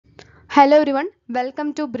Hello everyone, welcome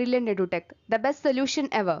to Brilliant EduTech, the best solution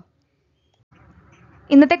ever.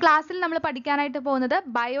 ഇന്നത്തെ ക്ലാസ്സിൽ നമ്മൾ പഠിക്കാനായിട്ട് പോകുന്നത്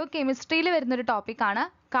ബയോകെമിസ്ട്രിയിൽ വരുന്ന ഒരു ടോപ്പിക്കാണ്.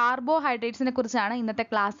 കാർബോഹൈഡ്രേറ്റ്സിനെ കുറിച്ചാണ് ഇന്നത്തെ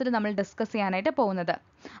ക്ലാസ്സിൽ നമ്മൾ ഡിസ്കസ് ചെയ്യാനായിട്ട് പോകുന്നത്.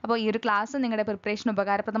 അപ്പോൾ ഈ ഒരു ക്ലാസ് നിങ്ങളുടെ പ്രിപ്പറേഷൻ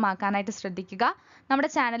ഉപകാരപ്രദമാക്കാനായിട്ട് ശ്രദ്ധിക്കുക. നമ്മുടെ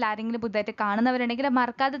ചാനൽ ആരെങ്കിലും പുതുതായിട്ട് കാണുന്നവരുണ്ടെങ്കിൽ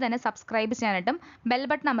മറക്കാതെ തന്നെ സബ്സ്ക്രൈബ് ചെയ്യാനായിട്ടും ബെൽ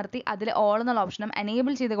ബട്ടൺ അമർത്തി അതിൽ ഓൾ എന്നുള്ള ഓപ്ഷനും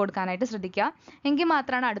എനേബിൾ ചെയ്ത് കൊടുക്കാനായിട്ട് ശ്രദ്ധിക്കുക. എങ്കിൽ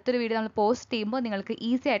മാത്രമാണ് അടുത്തൊരു വീഡിയോ നമ്മൾ പോസ്റ്റ് ചെയ്യുമ്പോൾ നിങ്ങൾക്ക്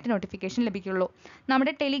ഈസി ആയിട്ട് നോട്ടിഫിക്കേഷൻ ലഭിക്കുള്ളൂ.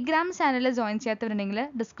 നമ്മുടെ ടെലിഗ്രാം ചാനലിൽ ജോയിൻ ചെയ്യാത്തവരുണ്ടെങ്കിൽ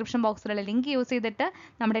ഡിസ്ക്രിപ്ഷൻ ബോക്സിലുള്ള ലിങ്ക് യൂസ് ചെയ്തിട്ട്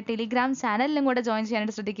നമ്മുടെ ടെലിഗ്രാം ചാനലിലും കൂടെ ജോയിൻ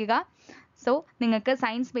ചെയ്യാനായിട്ട് ശ്രദ്ധിക്കുക. സോ നിങ്ങൾക്ക്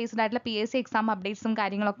സയൻസ് ബേസ്ഡ് ആയിട്ടുള്ള PSC എക്സാം അപ്ഡേറ്റ്സും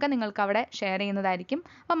കാര്യങ്ങളൊക്കെ നിങ്ങൾക്ക് അവിടെ ഷെയർ ചെയ്യുന്നതായിരിക്കും.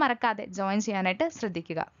 അപ്പോൾ മറക്കാതെ ജോയിൻ ചെയ്യാനായിട്ട്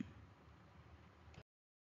ശ്രദ്ധിക്കുക.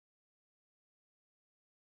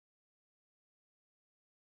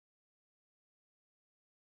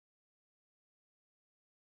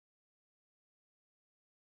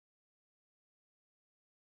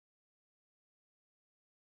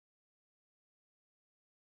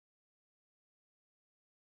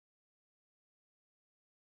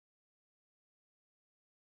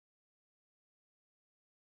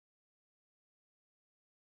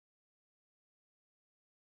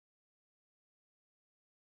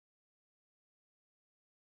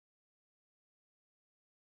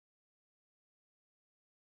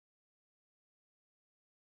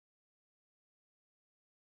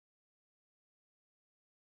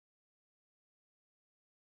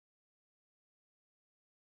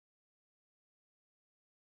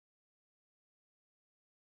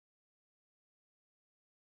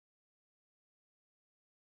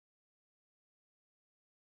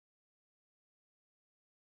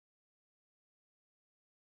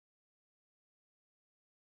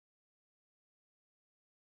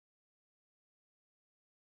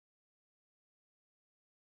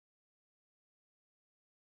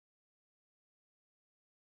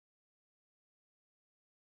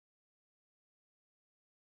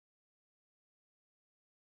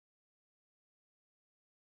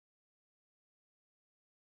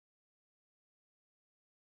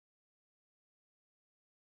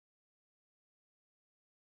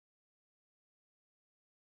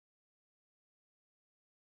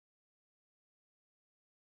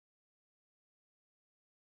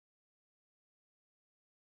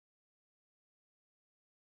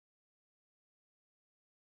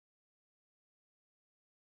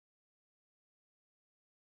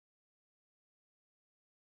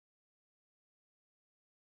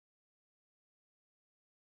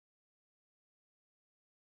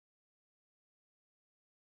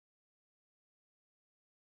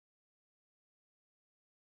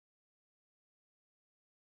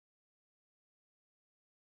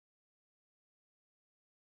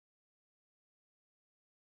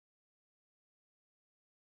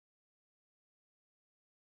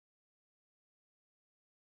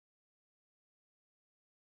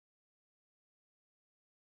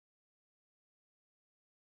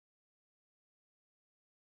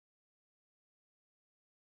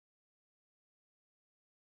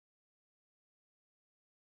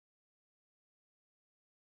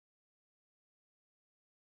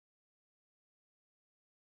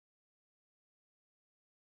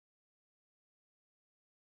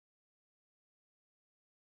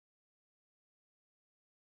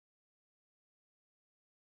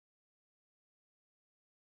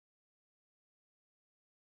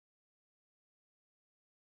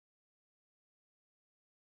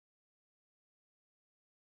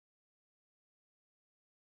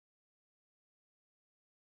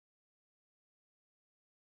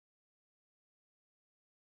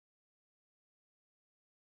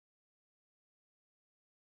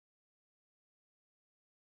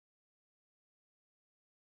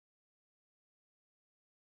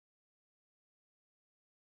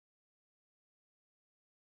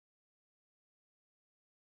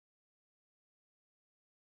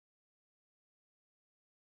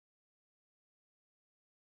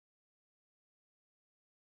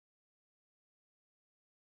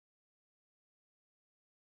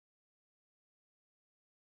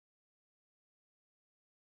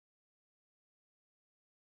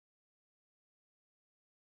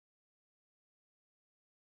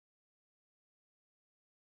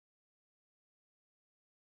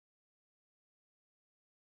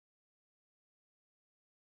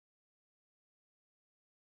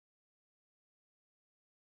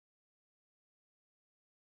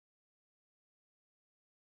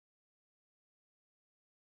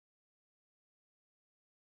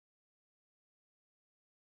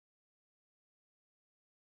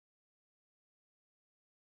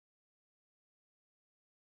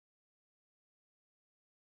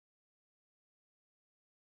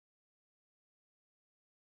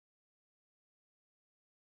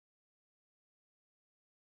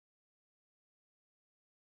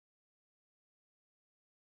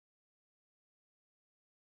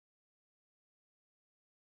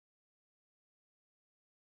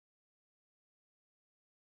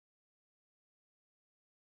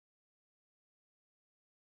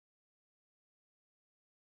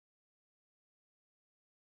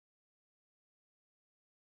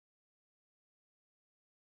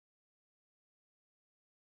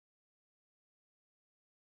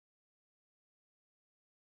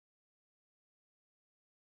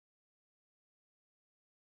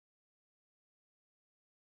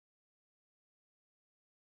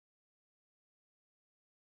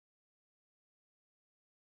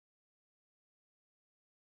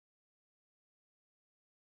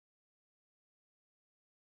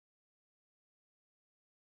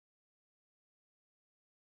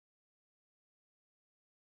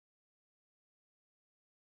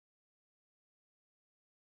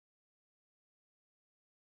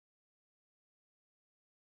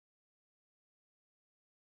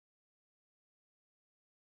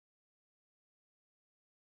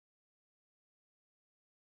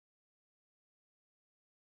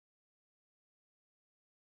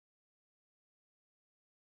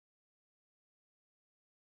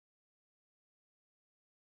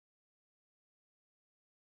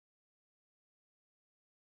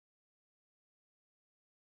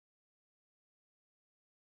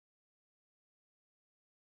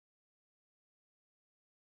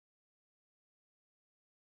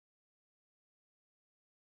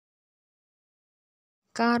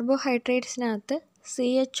 കാർബോഹൈഡ്രേറ്റ്സിനകത്ത്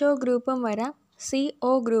CHO ഗ്രൂപ്പും വരാം,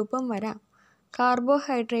 CO ഗ്രൂപ്പും വരാം.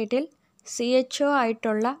 കാർബോഹൈഡ്രേറ്റിൽ CHO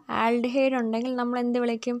ആയിട്ടുള്ള ആൽഡിഹൈഡ് ഉണ്ടെങ്കിൽ നമ്മൾ എന്ത്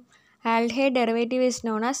വിളിക്കും? Aldehyde derivative is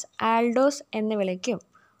known as aldose എന്ന് വിളിക്കും.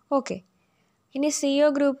 ഓക്കെ. ഇനി CO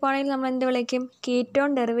ഗ്രൂപ്പ് ആണെങ്കിൽ നമ്മൾ എന്ത് വിളിക്കും? കീറ്റോൺ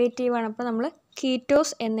ഡെറിവേറ്റീവ് ആണ്, അപ്പോൾ നമ്മൾ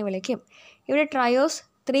കീറ്റോസ് എന്ന് വിളിക്കും. ഇവിടെ ട്രയോസ്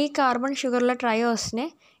 3 കാർബൺ ഷുഗറുള്ള ട്രയോസിനെ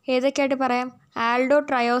ഏതൊക്കെയായിട്ട് പറയാം? ആൽഡോ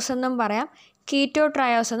ട്രയോസ് എന്നും പറയാം, കീറ്റോ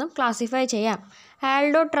ട്രയോസ് എന്നും ക്ലാസിഫൈ ചെയ്യാം.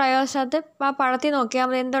 ആൽഡോ ട്രയോസിനകത്ത് ആ പഴത്തിൽ നോക്കിയാൽ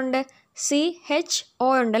മതി, എന്തുണ്ട്? CHO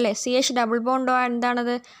ഉണ്ടല്ലേ, CH ഡബിൾ ബോണ്ട് O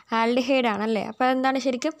എന്താണത്? ആൽഡിഹൈഡ് ആണല്ലേ, അപ്പോൾ അതെന്താണ്?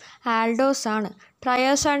 ശരിക്കും ആൽഡോസ് ആണ്.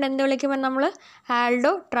 ട്രയോസ് ആണ്ട് എന്ത് വിളിക്കുമ്പോൾ നമ്മൾ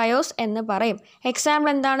ആൽഡോ ട്രയോസ് എന്ന് പറയും. എക്സാമ്പിൾ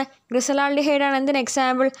എന്താണ്? ഗ്ലിസറാൽഡിഹൈഡ് ആണ് എന്തിന്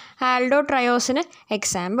എക്സാമ്പിൾ? Aldo ട്രയോസിന്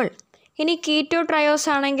example. ഇനി കീറ്റോ ട്രയോസ്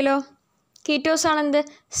ആണെങ്കിലോ? കീറ്റോസ് ആണെന്ത്?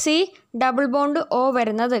 C ഡബിൾ ബോണ്ട് O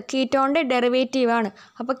വരുന്നത് കീറ്റോണിൻ്റെ ഡെറിവേറ്റീവ് ആണ്.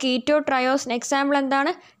 അപ്പോൾ കീറ്റോ ട്രയോസിന് എക്സാമ്പിൾ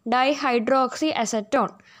എന്താണ്? Dihydroxy acetone.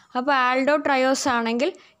 അപ്പോൾ ആൽഡോ ട്രയോസ് ആണെങ്കിൽ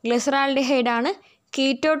ഗ്ലിസറാൽഡിഹൈഡ് ആണ്,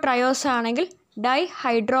 കീറ്റോ ട്രയോസ് ആണെങ്കിൽ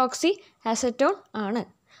ഡൈഹൈഡ്രോക്സി അസറ്റോൺ ആണ്.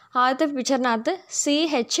 ആദ്യത്തെ പിക്ചറിനകത്ത്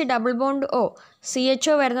CH double bond O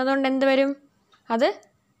CHO വരുന്നതുകൊണ്ട് എന്ത് വരും? അത്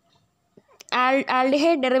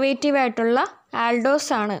ആൽഡിഹൈഡ് ഡെറിവേറ്റീവ് ആയിട്ടുള്ള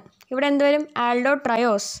ആൽഡോസ് ആണ്. ഇവിടെ എന്ത് വരും? Aldo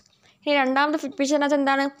triose. ഇനി രണ്ടാമത്തെ പിക്ചറിനകത്ത്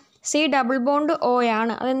എന്താണ്? C ഡബിൾ ബോണ്ട് O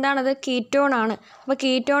ആണ്, അതെന്താണത്? കീറ്റോൺ ആണ്. അപ്പോൾ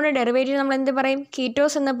കീറ്റോണിൻ്റെ ഡെറിവേറ്റീവ് നമ്മൾ എന്ത് പറയും?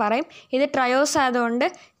 കീറ്റോസ് എന്ന് പറയും. ഇത് ട്രയോസ് ആയതുകൊണ്ട്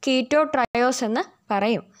കീറ്റോ ട്രയോസ് എന്ന്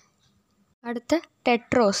പറയും. അടുത്ത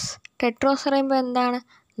ടെട്രോസ്. ടെട്രോസ് പറയുമ്പോൾ എന്താണ്?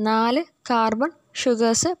 4 കാർബൺ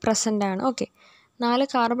ഷുഗേഴ്സ് പ്രസൻ്റ് ആണ്. ഓക്കെ, 4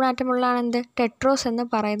 കാർബൺ ആറ്റമുള്ളതാണ് എന്ത്? ടെട്രോസ് എന്ന്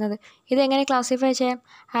പറയുന്നത്. ഇതെങ്ങനെ ക്ലാസിഫൈ ചെയ്യാം?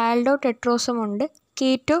 ആൽഡോ ടെട്രോസും ഉണ്ട്,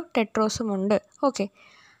 കീറ്റോ ടെട്രോസും ഉണ്ട്. ഓക്കെ,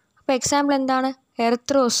 അപ്പോൾ എക്സാമ്പിൾ എന്താണ്?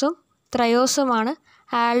 എറിത്രോസും ത്രയോസുമാണ്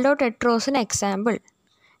ആൽഡോ ടെട്രോസിന് എക്സാമ്പിൾ.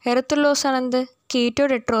 എറിത്രോസ് ആണ് എന്ത്? Keto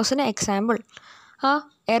ടെട്രോസിന് example. ആ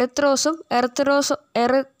എറിത്രോലോസ്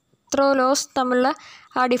തമ്മിലുള്ള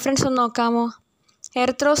ആ ഡിഫറൻസ് ഒന്ന് നോക്കാമോ?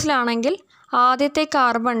 എറിത്രോസിലാണെങ്കിൽ ആദ്യത്തെ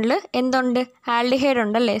കാർബണിൽ എന്തുണ്ട്? ആൽഡിഹൈഡ്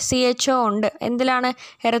ഉണ്ടല്ലേ, CHO ഉണ്ട്. എന്തിലാണ്?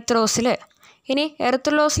 എറിത്രോസിൽ. ഇനി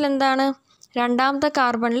എറിത്രോലോസിൽ എന്താണ്? രണ്ടാമത്തെ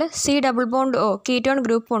കാർബണിൽ C double bond O ketone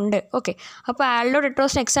group ഉണ്ട്. ഓക്കെ, അപ്പോൾ ആൽഡോ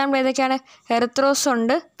ടെട്രോസിന് എക്സാമ്പിൾ ഏതൊക്കെയാണ്? എറിത്രോസ്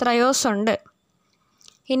ഉണ്ട്, ത്രയോസ് ഉണ്ട്.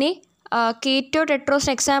 ഇനി കീറ്റോ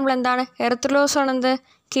ടെട്രോസിന് എക്സാമ്പിൾ എന്താണ്? എറിത്രോലോസ് ആണെന്ത്?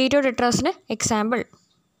 Keto ടെട്രോസിന് example.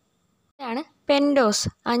 ഇതാണ് പെൻഡോസ്.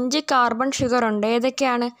 5 കാർബൺ ഷുഗർ ഉണ്ട്.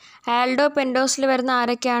 ഏതൊക്കെയാണ്? ആൽഡോ പെൻഡോസിൽ വരുന്ന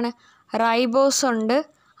ആരൊക്കെയാണ്? റൈബോസ് ഉണ്ട്,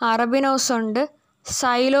 അറബിനോസ് ഉണ്ട്,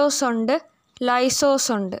 സൈലോസ് ഉണ്ട്, ലൈസോസ്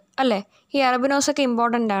ഉണ്ട് അല്ലേ? ഈ അറബിനോസൊക്കെ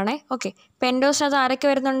ഇമ്പോർട്ടൻ്റ് ആണ്. ഓക്കെ, പെൻഡോസിനകത്ത് ആരൊക്കെ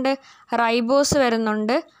വരുന്നുണ്ട്? റൈബോസ്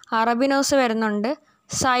വരുന്നുണ്ട്, അറബിനോസ് വരുന്നുണ്ട്,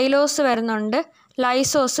 സൈലോസ് വരുന്നുണ്ട്,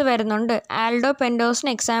 ലൈസോസ് വരുന്നുണ്ട്. ആൽഡോ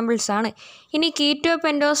പെൻഡോസിന് എക്സാമ്പിൾസ് ആണ്. ഇനി കീറ്റോ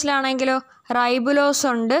പെൻഡോസിലാണെങ്കിലോ? റൈബുലോസ്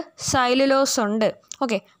ഉണ്ട്, സൈലുലോസ് ഉണ്ട്.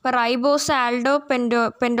 ഓക്കെ, അപ്പോൾ റൈബോസ് ആൽഡോ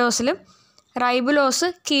പെൻഡോസിലും റൈബുലോസ്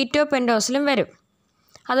കീറ്റോ പെൻഡോസിലും വരും.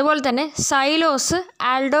 അതുപോലെ തന്നെ സൈലോസ്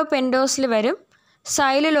ആൽഡോ പെൻഡോസിൽ വരും,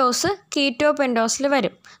 സൈലുലോസ് കീറ്റോ പെൻഡോസിൽ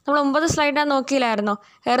വരും. നമ്മൾ 9 സ്ലൈഡാണ് നോക്കിയില്ലായിരുന്നോ?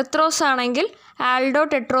 എറിത്രോസ് ആണെങ്കിൽ ആൽഡോ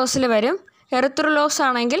ടെട്രോസിൽ വരും, എറിത്രോലോസ്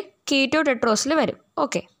ആണെങ്കിൽ കീറ്റോ ടെട്രോസിൽ വരും.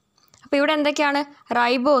 ഓക്കെ, അപ്പോൾ ഇവിടെ എന്തൊക്കെയാണ്?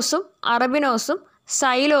 റൈബോസും അറബിനോസും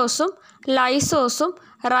സൈലോസും ലൈസോസും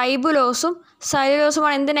റൈബുലോസും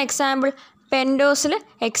സൈലുലോസുമാണ് എന്തിന് എക്സാമ്പിൾ? പെൻഡോസിൽ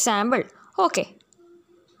എക്സാമ്പിൾ. ഓക്കെ,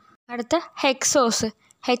 അടുത്ത ഹെക്സോസ്.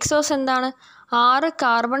 ഹെക്സോസ് എന്താണ്? 6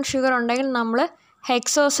 കാർബൺ ഷുഗർ ഉണ്ടെങ്കിൽ നമ്മൾ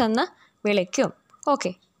ഹെക്സോസ് എന്ന് വിളിക്കും.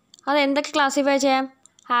 ഓക്കെ, അത് എന്തൊക്കെ ക്ലാസിഫൈ ചെയ്യാം?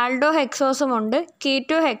 ആൽഡോ ഹെക്സോസും ഉണ്ട്,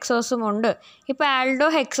 കീറ്റോ ഹെക്സോസും ഉണ്ട്. ഇപ്പോൾ ആൽഡോ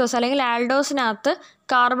ഹെക്സോസ് അല്ലെങ്കിൽ ആൽഡോസിനകത്ത്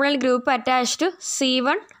കാർബണൽ ഗ്രൂപ്പ് അറ്റാച്ച്ഡ്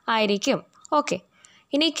C1 ആയിരിക്കും. ഓക്കെ,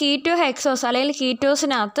 ഇനി കീറ്റോ ഹെക്സോസ് അല്ലെങ്കിൽ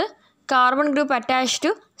കീറ്റോസിനകത്ത് കാർബൺ ഗ്രൂപ്പ്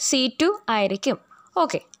അറ്റാച്ച്ഡ് C2 ആയിരിക്കും.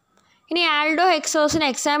 ഓക്കെ, ഇനി ആൽഡോ ഹെക്സോസിന്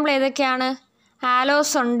എക്സാമ്പിൾ ഏതൊക്കെയാണ്?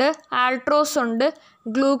 ആലോസ് ഉണ്ട്, ആൾട്രോസ് ഉണ്ട്,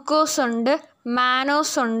 ഗ്ലൂക്കോസ് ഉണ്ട്,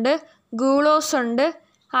 മാനോസ് ഉണ്ട്, ഗൂളോസ് ഉണ്ട്,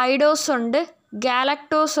 ഐഡോസ് ഉണ്ട്,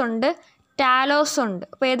 ഗാലക്ടോസ് ഉണ്ട്, ടാലോസ് ഉണ്ട്.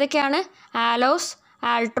 അപ്പോൾ ഏതൊക്കെയാണ്? ആലോസ്,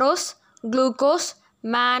 Altroz, glucose,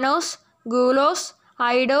 mannose, ഗൂലോസ്,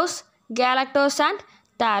 ഐഡോസ്, galactose and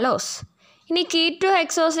ടാലോസ്. ഇനി കീറ്റോ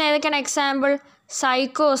ഹെക്സോസിന് ഏതൊക്കെയാണ് എക്സാമ്പിൾ?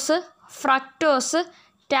 സൈക്കോസ്, fructose,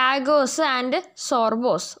 ടാഗോസ് and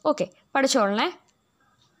സോർബോസ്. ഓക്കെ, പഠിച്ചോളണേ.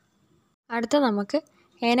 അടുത്ത നമുക്ക്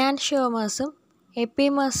എനാൻഷ്യോമേഴ്സും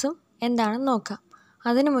എപ്പിമേഴ്സും എന്താണെന്ന് നോക്കാം.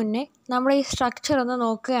 അതിനു മുന്നേ നമ്മൾ ഈ സ്ട്രക്ചർ ഒന്ന്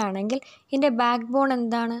നോക്കുകയാണെങ്കിൽ ഇതിൻ്റെ ബാക്ക് ബോൺ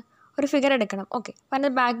എന്താണ്? ഒരു ഫിഗർ എടുക്കണം. ഓക്കെ, അപ്പോൾ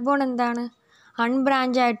അതിൻ്റെ ബാക്ക് ബോൺ എന്താണ്?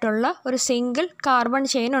 അൺബ്രാഞ്ച് ആയിട്ടുള്ള ഒരു സിംഗിൾ കാർബൺ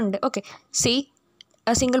ചെയിൻ ഉണ്ട്. ഓക്കെ,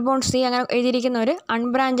 സിംഗിൾ ബോണ്ട് C അങ്ങനെ എഴുതിയിരിക്കുന്ന ഒരു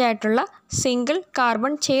അൺബ്രാഞ്ച് ആയിട്ടുള്ള സിംഗിൾ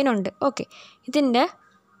കാർബൺ ചെയിൻ ഉണ്ട്. ഓക്കെ,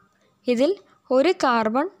 ഇതിൽ ഒരു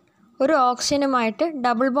കാർബൺ ഒരു ഓക്സിജനുമായിട്ട്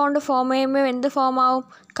ഡബിൾ ബോണ്ട് ഫോം ചെയ്യുമ്പോൾ എന്ത് ഫോം ആവും?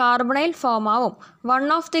 കാർബണൈൽ ഫോം ആവും. One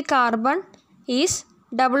of the carbon is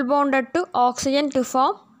double bonded to oxygen to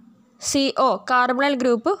form CO, carbonyl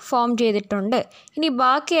group form ചെയ്തിട്ടുണ്ട്. ഇനി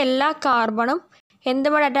ബാക്കി എല്ലാ കാർബണും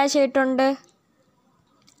എന്തുമായി അറ്റാച്ച് ചെയ്തിട്ടുണ്ട്?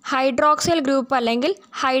 ഹൈഡ്രോക്സൈൽ ഗ്രൂപ്പ് അല്ലെങ്കിൽ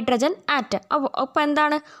ഹൈഡ്രജൻ ആറ്റം. അപ്പോൾ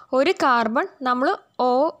എന്താണ്? ഒരു കാർബൺ നമ്മൾ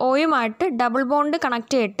ഓയുമായിട്ട് ഡബിൾ ബോണ്ട്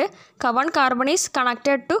കണക്ട് ചെയ്തിട്ട് one carbon is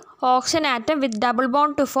connected to oxygen atom with double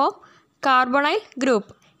bond two form carbonyl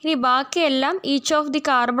group. ഇനി ബാക്കിയെല്ലാം each of the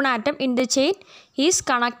carbon atom in the chain is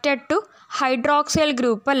connected to hydroxyl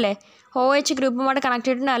group അല്ലേ? OH ഗ്രൂപ്പുമായിട്ട് connect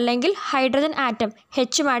ചെയ്തിട്ടുണ്ട്, അല്ലെങ്കിൽ hydrogen atom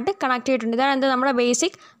Hമായിട്ട് connect ചെയ്തിട്ടുണ്ട്. ഇതാണ് എന്ത്? നമ്മുടെ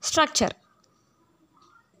basic structure.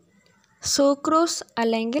 Sucrose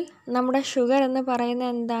അല്ലെങ്കിൽ നമ്മുടെ ഷുഗർ എന്ന് പറയുന്നത്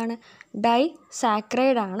എന്താണ്?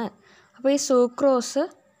 ഡൈസാക്രൈഡ് ആണ്. അപ്പോൾ ഈ സൂക്രോസ്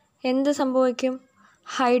എന്ത് സംഭവിക്കും?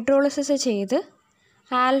 ഹൈഡ്രോളിസിസ് ചെയ്ത്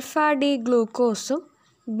alpha D ഗ്ലൂക്കോസും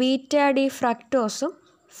beta D ഫ്രക്ടോസും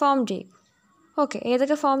form ചെയ്യും. ഓക്കെ,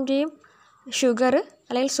 ഏതൊക്കെ ഫോം ചെയ്യും? ഷുഗർ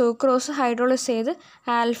അല്ലെങ്കിൽ സൂക്രോസ് ഹൈഡ്രോളിസ് ചെയ്ത്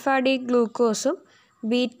alpha D ഗ്ലൂക്കോസും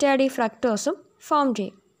beta D ഫ്രക്ടോസും form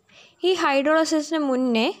ചെയ്യും. ഈ ഹൈഡ്രോളിസിസിന്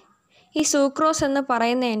മുന്നേ ഈ സൂക്രോസ് എന്ന്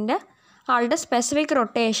പറയുന്നതിൻ്റെ ആളുടെ സ്പെസിഫിക്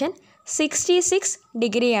റൊട്ടേഷൻ 66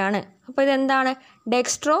 ഡിഗ്രിയാണ്. അപ്പോൾ ഇതെന്താണ്?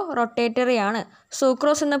 ഡെക്സ്ട്രോ റൊട്ടേറ്ററി ആണ്.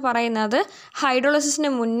 സൂക്രോസ് എന്ന് പറയുന്നത് ഹൈഡ്രോളിസിസിന്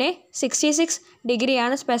മുന്നേ 66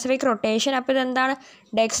 ഡിഗ്രിയാണ് സ്പെസിഫിക് റൊട്ടേഷൻ. അപ്പോൾ ഇതെന്താണ്?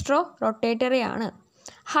 ഡെക്സ്ട്രോ റൊട്ടേറ്ററി ആണ്.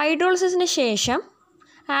 ഹൈഡ്രോളിസിസിന് ശേഷം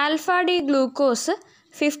alpha D glucose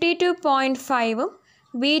 52.5ഉം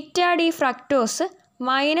beta D fructose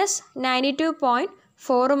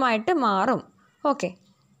 -92.4ഉമായിട്ട് മാറും. ഓക്കെ,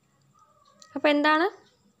 അപ്പോൾ എന്താണ്?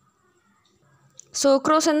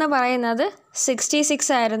 സൂക്രോസ് എന്ന് പറയുന്നത് 66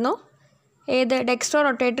 ആയിരുന്നു. ഏത്? ഡെക്സ്ട്രോ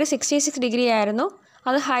റൊട്ടേറ്ററി 66 ഡിഗ്രി ആയിരുന്നു.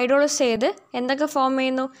 അത് ഹൈഡ്രോളിസ് ചെയ്ത് എന്തൊക്കെ ഫോം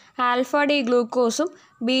ചെയ്യുന്നു? Alpha D ഗ്ലൂക്കോസും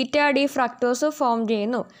beta D ഫ്രക്ടോസും form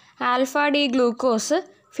ചെയ്യുന്നു. ആൽഫ ഡി ഗ്ലൂക്കോസ്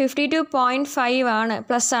 52.5 ആണ്,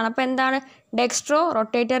 പ്ലസ് ആണ്. അപ്പോൾ എന്താണ്? ഡെക്സ്ട്രോ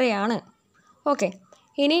റൊട്ടേറ്ററി ആണ്. ഓക്കെ,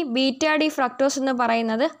 ഇനി ബീറ്റ ഡി ഫ്രക്ടോസ് എന്ന്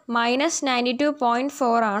പറയുന്നത്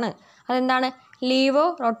 -92.4 ആണ്. അതെന്താണ്? ലീവോ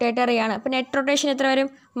റൊട്ടേറ്ററി ആണ്. അപ്പോൾ നെറ്റ് റൊട്ടേഷൻ എത്ര വരും?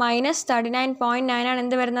 -39.9 ആണ്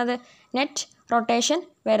എന്ത് വരുന്നത്? നെറ്റ് റൊട്ടേഷൻ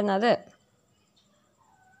വരുന്നത്.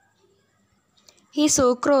 ഈ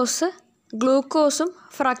സൂക്രോസ് ഗ്ലൂക്കോസും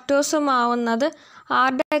ഫ്രക്ടോസും ആവുന്നത്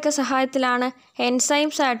ആരുടെയൊക്കെ സഹായത്തിലാണ്?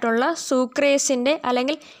 എൻസൈംസ് ആയിട്ടുള്ള സൂക്രേസിൻ്റെ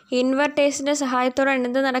അല്ലെങ്കിൽ ഇൻവെർട്ടേസിൻ്റെ സഹായത്തോടെ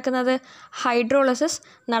എന്ത് നടക്കുന്നത്? ഹൈഡ്രോളിസിസ്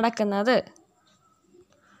നടക്കുന്നത്.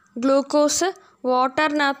 Glucose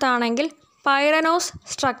വാട്ടറിനകത്താണെങ്കിൽ pyranose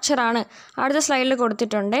സ്ട്രക്ചറാണ്. അടുത്ത സ്ലൈഡിൽ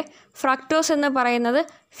കൊടുത്തിട്ടുണ്ട്. ഫ്രക്ടോസ് എന്ന് പറയുന്നത്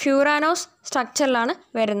ഫ്യൂറാനോസ് സ്ട്രക്ചറിലാണ്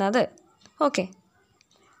വരുന്നത്. Okay,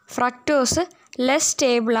 fructose less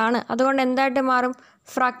സ്റ്റേബിളാണ്. അതുകൊണ്ട് എന്തായിട്ട് മാറും?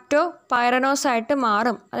 ഫ്രക്ടോ പൈറനോസ് ആയിട്ട്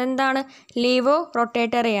മാറും. അതെന്താണ്? ലീവോ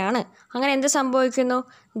റൊട്ടേറ്ററി ആണ്. അങ്ങനെ എന്ത് സംഭവിക്കുന്നു?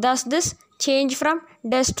 Thus this change from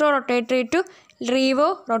ഡെസ്ട്രോ rotatory to ലീവോ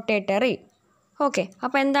rotatory. Okay,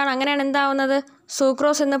 അപ്പോൾ എന്താണ്? അങ്ങനെയാണ് എന്താവുന്നത്?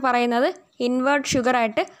 സൂക്രോസ് എന്ന് പറയുന്നത് ഇൻവേർട്ട്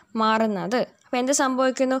ഷുഗറായിട്ട് മാറുന്നത്. അപ്പോൾ എന്ത്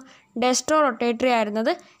സംഭവിക്കുന്നു? ഡെസ്ട്രോ റൊട്ടേറ്ററി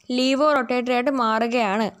ആയിരുന്നത് ലീവോ റൊട്ടേറ്ററി ആയിട്ട്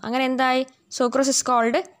മാറുകയാണ്. അങ്ങനെ എന്തായി? Sucrose is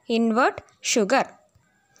called invert sugar.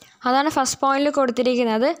 അതാണ് ഫസ്റ്റ് പോയിന്റിൽ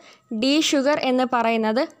കൊടുത്തിരിക്കുന്നത്. ഡി ഷുഗർ എന്ന്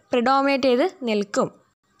പറയുന്നത് പ്രിഡോമിനേറ്റ് ചെയ്ത് നിൽക്കും.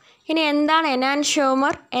 ഇനി എന്താണ്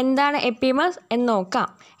എനാൻഷ്യോമർ, എന്താണ് എപ്പിമർ എന്ന് നോക്കാം.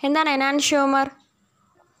 എന്താണ് എനാൻഷ്യോമർ?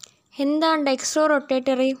 എന്താണ് ഡെക്സ്ട്രോ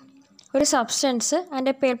റൊട്ടേറ്ററി? ഒരു സബ്സ്റ്റൻസ്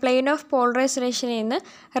അതിൻ്റെ പ്ലെയിൻ ഓഫ് പോളറൈസേഷനിൽ നിന്ന്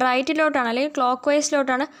റൈറ്റിലോട്ടാണ് അല്ലെങ്കിൽ ക്ലോക്ക്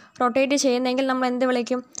വൈസിലോട്ടാണ് റൊട്ടേറ്റ് ചെയ്യുന്നതെങ്കിൽ നമ്മൾ എന്ത്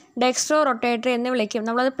വിളിക്കും? ഡെക്സ്ട്രോ റൊട്ടേറ്ററി എന്ന് വിളിക്കും.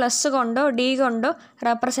 നമ്മളത് പ്ലസ് കൊണ്ടോ ഡി കൊണ്ടോ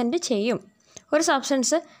റെപ്രസെൻറ്റ് ചെയ്യും. ഒരു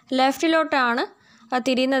സബ്സ്റ്റൻസ് ലെഫ്റ്റിലോട്ടാണ്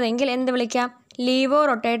തിരിയുന്നതെങ്കിൽ എന്ത് വിളിക്കാം? ലീവോ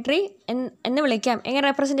റൊട്ടേറ്ററി എന്ന് വിളിക്കാം. എങ്ങനെ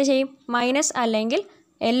റെപ്രസെൻറ്റ് ചെയ്യും? മൈനസ് അല്ലെങ്കിൽ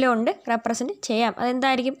എൽ കൊണ്ട് റെപ്രസെൻറ്റ് ചെയ്യാം.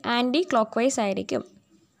 അതെന്തായിരിക്കും? ആൻറ്റി ക്ലോക്ക് വൈസ് ആയിരിക്കും.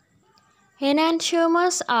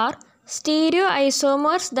 എനാൻഷ്യോമേഴ്സ് R stereo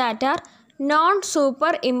isomers that are non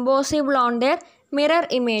super impossible on their mirror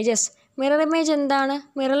images. Mirror image എന്താണ്?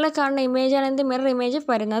 മിററിൽ കാണുന്ന ഇമേജാണ് എന്ത്? മിറർ ഇമേജ്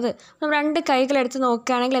വരുന്നത്. നമ്മൾ രണ്ട് കൈകളെടുത്ത്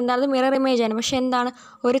നോക്കുകയാണെങ്കിൽ എന്താണ്? മിറർ ഇമേജാണ്. പക്ഷേ എന്താണ്?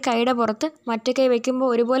 ഒരു കൈയുടെ പുറത്ത് മറ്റേ കൈ വയ്ക്കുമ്പോൾ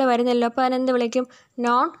ഒരുപോലെ വരുന്നില്ല. അപ്പോൾ അതിനെന്ത് വിളിക്കും?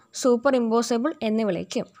 നോൺ സൂപ്പർ ഇമ്പോസിബിൾ എന്ന്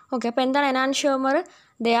വിളിക്കും. ഓക്കെ, അപ്പോൾ എന്താണ് എനാൻഷ്യോമർ?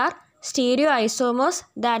 They are stereo isomers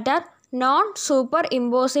that are non super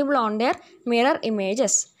impossible on their mirror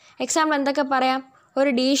images. Example എന്തൊക്കെ പറയാം? ഒരു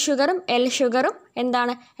ഡി ഷുഗറും എൽ ഷുഗറും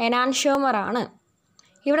എന്താണ്? എനാൻഷ്യോമർ ആണ്.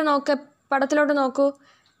 ഇവിടെ നോക്ക്, പടത്തിലോട്ട് നോക്കൂ.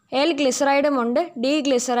 എൽ ഗ്ലിസറൈഡും ഉണ്ട്, ഡി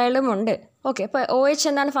ഗ്ലിസറൈഡും ഉണ്ട്. ഓക്കെ, ഇപ്പോൾ OH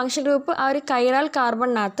എന്താണ് ഫംഗ്ഷൻ ഗ്രൂപ്പ്? ആ ഒരു കൈറാൽ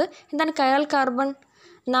കാർബണിനകത്ത് എന്താണ് കൈറാൽ കാർബൺ?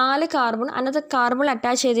 4 കാർബൺ, അതിനകത്ത് കാർബൺ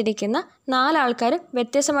അറ്റാച്ച് ചെയ്തിരിക്കുന്ന 4 ആൾക്കാരും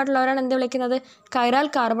വ്യത്യസ്തമായിട്ടുള്ളവരാണ് എന്ത് വിളിക്കുന്നത്? കൈറാൽ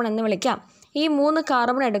കാർബൺ എന്ന് വിളിക്കാം. ഈ 3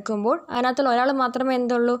 കാർബൺ എടുക്കുമ്പോൾ അതിനകത്തുള്ള ഒരാൾ മാത്രമേ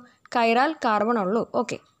എന്തുള്ളൂ? കൈറാൽ കാർബൺ ഉള്ളൂ.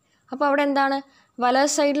 ഓക്കെ, അപ്പോൾ അവിടെ എന്താണ്?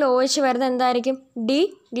 വലത് സൈഡിൽ OH വരുന്നത് എന്തായിരിക്കും? ഡി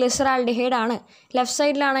ഗ്ലിസറാൾഡിഹൈഡ് ആണ്. ലെഫ്റ്റ്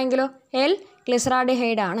സൈഡിലാണെങ്കിലോ എൽ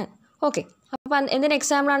ഗ്ലിസറാൾഡിഹൈഡ് ആണ്. ഓക്കെ, അപ്പോൾ എന്തിന്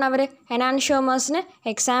എക്സാമ്പിളാണ് അവർ? എനാൻഷ്യോമേഴ്സിന്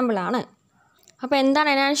എക്സാമ്പിളാണ്. അപ്പോൾ എന്താണ്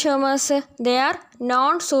എനാൻഷ്യോമേഴ്സ്? They are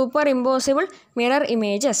non super impossible mirror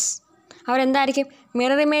images. അവരെന്തായിരിക്കും?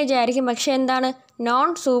 Mirror image ആയിരിക്കും, പക്ഷേ എന്താണ്? നോൺ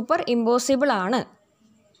സൂപ്പർ ഇമ്പോസിബിൾ ആണ്.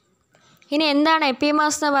 ഇനി എന്താണ്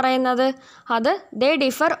എപ്പിമേഴ്സ് എന്ന് പറയുന്നത്? അത് ദേ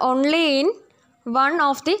differ only in one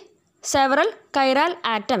of the several കൈറാൽ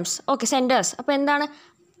atoms. Okay, centres. അപ്പോൾ എന്താണ്?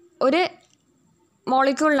 ഒരു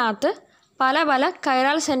മോളിക്യൂളിനകത്ത് പല പല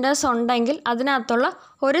കൈറാൽ സെൻറ്റേഴ്സ് ഉണ്ടെങ്കിൽ അതിനകത്തുള്ള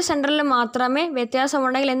ഒരു സെൻറ്ററിൽ മാത്രമേ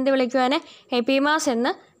വ്യത്യാസമുണ്ടെങ്കിൽ എന്ത് വിളിക്കൂ? അതിനെ എപ്പിമേഴ്സ്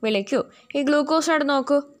എന്ന് വിളിക്കൂ. ഈ ഗ്ലൂക്കോസിനോട്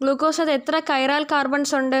നോക്കൂ. ഗ്ലൂക്കോസിനകത്ത് എത്ര കൈറാൽ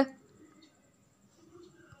കാർബൺസ് ഉണ്ട്?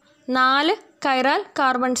 4 കൈറാൽ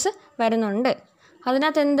കാർബൺസ് വരുന്നുണ്ട്.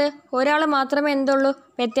 അതിനകത്ത് എന്ത്? ഒരാൾ മാത്രമേ എന്തുള്ളൂ?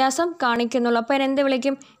 വ്യത്യാസം കാണിക്കുന്നുള്ളൂ. അപ്പോൾ അതിനെന്ത്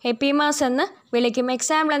വിളിക്കും? എപ്പിമേഴ്സ് എന്ന് വിളിക്കും.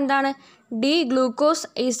 എക്സാമ്പിൾ എന്താണ്? D glucose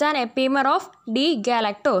is an epimer of D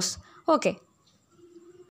galactose. Okay,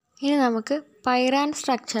 ഇനി നമുക്ക് പൈറാൻ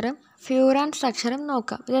സ്ട്രക്ചറും ഫ്യൂറാൻ സ്ട്രക്ചറും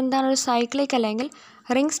നോക്കാം. ഇതെന്താണ്? ഒരു സൈക്ലിക് അല്ലെങ്കിൽ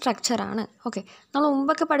റിംഗ് സ്ട്രക്ചറാണ്. ഓക്കെ, നമ്മൾ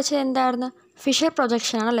മുമ്പൊക്കെ പഠിച്ചത് എന്തായിരുന്നു? ഫിഷർ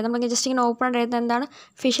പ്രൊജക്ഷനാണ് അല്ലേ? നമുക്ക് ജസ്റ്റ് ഇങ്ങനെ ഓപ്പൺ ആയിട്ട് എഴുതുന്നത് എന്താണ്?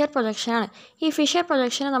 ഫിഷർ പ്രൊജക്ഷനാണ്. ഈ ഫിഷർ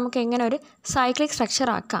പ്രൊജക്ഷനെ നമുക്ക് എങ്ങനെ ഒരു സൈക്ലിക് സ്ട്രക്ചർ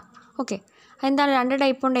ആക്കാം? ഓക്കെ, എന്താണ്? 2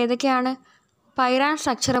 ടൈപ്പ് ഉണ്ട്. ഏതൊക്കെയാണ്? പൈറാൻ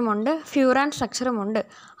സ്ട്രക്ചറുമുണ്ട്, ഫ്യൂറാൻ സ്ട്രക്ചറുമുണ്ട്.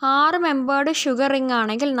 6 മെമ്പേർഡ് ഷുഗർ റിംഗ്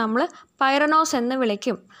ആണെങ്കിൽ നമ്മൾ പൈറനോസ് എന്ന്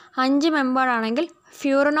വിളിക്കും. 5 മെമ്പേർഡ് ആണെങ്കിൽ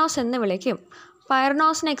ഫ്യൂറനോസ് എന്ന് വിളിക്കും.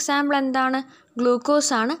 പൈറനോസിന് എക്സാമ്പിൾ എന്താണ്?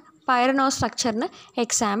 ഗ്ലൂക്കോസ് ആണ് പൈറനോസ് സ്ട്രക്ചറിന്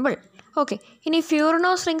എക്സാമ്പിൾ. ഓക്കെ, ഇനി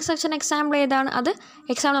ഫ്യൂറനോസ് റിംഗ് സ്ട്രക്ചറിന് എക്സാമ്പിൾ ഏതാണ്? അത്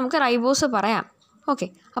എക്സാമ്പിൾ നമുക്ക് റൈബോസ് പറയാം. ഓക്കെ,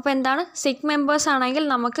 അപ്പോൾ എന്താണ്? 6 മെമ്പേഴ്സ് ആണെങ്കിൽ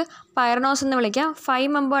നമുക്ക് പൈറനോസ് എന്ന് വിളിക്കാം. 5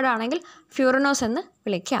 മെമ്പേർഡ് ആണെങ്കിൽ ഫ്യൂറനോസ് എന്ന്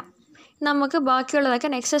വിളിക്കാം. നമുക്ക് ബാക്കിയുള്ളതൊക്കെ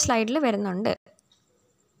നെക്സ്റ്റ് സ്ലൈഡിൽ വരുന്നുണ്ട്.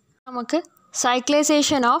 നമുക്ക്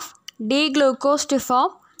cyclisation of D glucose to form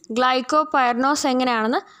ഗ്ലൈക്കോപൈറനോസ്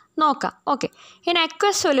എങ്ങനെയാണെന്ന് നോക്കാം. Okay, in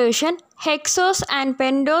aqueous solution hexose and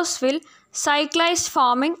pentose will സൈക്ലൈസ്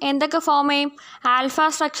forming എന്തൊക്കെ ഫോം ചെയ്യും? ആൽഫ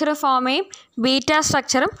സ്ട്രക്ചർ ഫോം ചെയ്യും, ബീറ്റ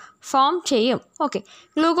സ്ട്രക്ചറും ഫോം ചെയ്യും. ഓക്കെ,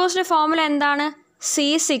 ഗ്ലൂക്കോസിൻ്റെ ഫോമുല എന്താണ്?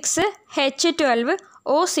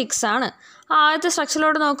 C6H12O6 ആണ്. ആദ്യത്തെ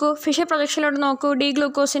സ്ട്രക്ചറിലോട്ട് നോക്കൂ, ഫിഷർ പ്രൊജക്ഷനിലോട്ട് നോക്കൂ. ഡി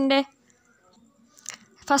ഗ്ലൂക്കോസിൻ്റെ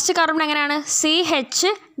ഫസ്റ്റ് കാർബൺ എങ്ങനെയാണ്? CH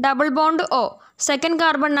double bond O. Second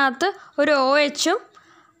കാർബണിനകത്ത് ഒരു OHും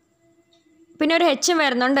പിന്നെ ഒരു Hഉം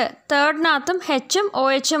വരുന്നുണ്ട്. തേർഡിനകത്തും Hഉം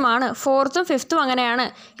OHും ആണ്. ഫോർത്തും ഫിഫ്ത്തും അങ്ങനെയാണ്.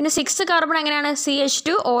 ഇനി 6th കാർബൺ എങ്ങനെയാണ്?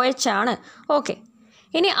 CH2OH ആണ്. ഓക്കെ,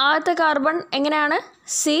 ഇനി ആദ്യത്തെ കാർബൺ എങ്ങനെയാണ്?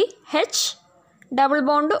 CH ഡബിൾ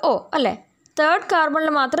ബോണ്ട് O അല്ലേ? തേർഡ് കാർബണിൽ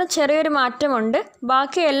മാത്രം ചെറിയൊരു മാറ്റമുണ്ട്.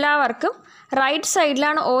 ബാക്കി എല്ലാവർക്കും റൈറ്റ്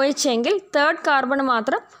സൈഡിലാണ് OH എങ്കിൽ തേർഡ് കാർബൺ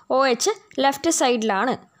മാത്രം OH ലെഫ്റ്റ്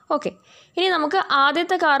സൈഡിലാണ്. ഓക്കെ, ഇനി നമുക്ക്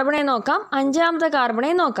ആദ്യത്തെ കാർബണെ നോക്കാം, 5ാമത്തെ കാർബണെ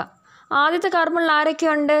നോക്കാം. ആദ്യത്തെ കാർബണിൽ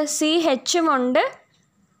ആരൊക്കെയുണ്ട്? CHഉം ഉണ്ട്,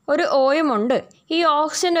 ഒരു Oയും ഉണ്ട്. ഈ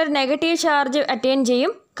ഓക്സിജൻ ഒരു നെഗറ്റീവ് ചാർജ് അറ്റൈൻ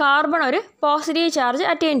ചെയ്യും, കാർബൺ ഒരു പോസിറ്റീവ് ചാർജ്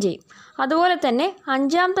അറ്റൈൻ ചെയ്യും. അതുപോലെ തന്നെ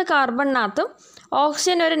 5ാമത്തെ കാർബണിനകത്തും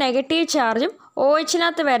ഓക്സിജൻ ഒരു നെഗറ്റീവ് ചാർജും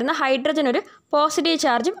OHനകത്ത് വരുന്ന ഹൈഡ്രജൻ ഒരു പോസിറ്റീവ്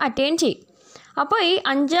ചാർജും അറ്റൈൻ ചെയ്യും. അപ്പോൾ ഈ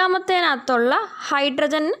 5ാമത്തേനകത്തുള്ള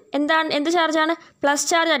ഹൈഡ്രജൻ എന്ത് ചാർജാണ്? പ്ലസ്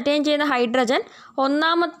ചാർജ് അറ്റൈൻ ചെയ്യുന്ന ഹൈഡ്രജൻ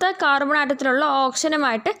 1ാമത്തെ കാർബൺ ആറ്റത്തിലുള്ള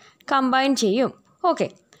ഓക്സിജനുമായിട്ട് കമ്പൈൻ ചെയ്യും. ഓക്കെ,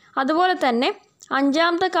 അതുപോലെ തന്നെ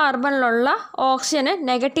 5ാമത്തെ കാർബണിലുള്ള ഓക്സിജന്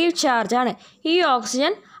നെഗറ്റീവ് ചാർജാണ്. ഈ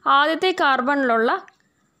ഓക്സിജൻ ആദ്യത്തെ കാർബണിലുള്ള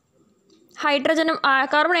ഹൈഡ്രജനും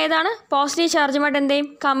കാർബൺ ഏതാണ്? പോസിറ്റീവ് ചാർജുമായിട്ട് എന്ത് ചെയ്യും?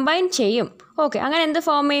 കമ്പൈൻ ചെയ്യും. ഓക്കെ, അങ്ങനെ എന്ത്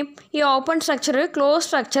ഫോം ചെയ്യും? ഈ open structure close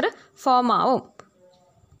structure form ആവും.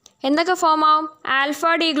 എന്തൊക്കെ ഫോം ആവും? ആൽഫ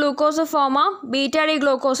ഡി ഗ്ലൂക്കോസ് ഫോം ആവും, ബീറ്റ ഡി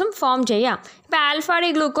ഗ്ലൂക്കോസും ഫോം ചെയ്യാം. ഇപ്പോൾ ആൽഫ ഡി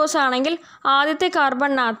ഗ്ലൂക്കോസ് ആണെങ്കിൽ ആദ്യത്തെ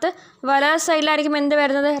കാർബണിനകത്ത് വലത് സൈഡിലായിരിക്കും എന്ത്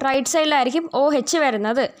വരുന്നത്? റൈറ്റ് സൈഡിലായിരിക്കും OH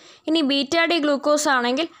വരുന്നത്. ഇനി ബീറ്റ ഡി ഗ്ലൂക്കോസ്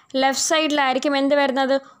ആണെങ്കിൽ ലെഫ്റ്റ് സൈഡിലായിരിക്കും എന്ത്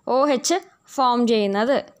വരുന്നത്? OH ഫോം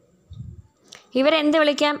ചെയ്യുന്നത്. ഇവരെന്ത്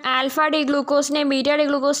വിളിക്കാം? ആൽഫ ഡി ഗ്ലൂക്കോസിനെയും ബീറ്റ ഡി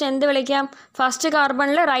ഗ്ലൂക്കോസിനെ എന്ത് വിളിക്കാം? ഫസ്റ്റ്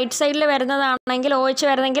കാർബണിൽ റൈറ്റ് സൈഡിൽ വരുന്നതാണെങ്കിൽ OH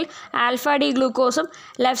വരുന്നെങ്കിൽ ആൽഫ ഡി ഗ്ലൂക്കോസും,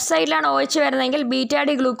 ലെഫ്റ്റ് സൈഡിലാണ് OH വരുന്നതെങ്കിൽ ബീറ്റ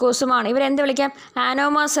ഡി ഗ്ലൂക്കോസുമാണ്. ഇവരെന്ത് വിളിക്കാം?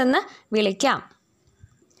 ആനോമേഴ്സ് എന്ന് വിളിക്കാം.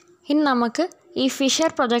 ഇനി നമുക്ക് ഈ ഫിഷർ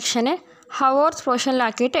പ്രൊജക്ഷനെ ഹവോർത്ത്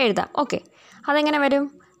പൊസിഷനിലാക്കിയിട്ട് എഴുതാം. ഓക്കെ, അതെങ്ങനെ വരും?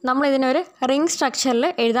 നമ്മൾ ഇതിനൊരു റിംഗ് സ്ട്രക്ചറിൽ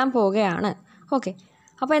എഴുതാൻ പോവുകയാണ്. ഓക്കെ,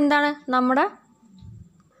 അപ്പോൾ എന്താണ്? നമ്മുടെ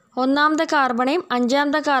 1ാമത്തെ കാർബണേയും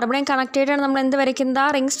 5ാമത്തെ കാർബണേയും കണക്ട് ചെയ്തിട്ടാണ് നമ്മൾ എന്ത് വരയ്ക്കുന്നത്? ആ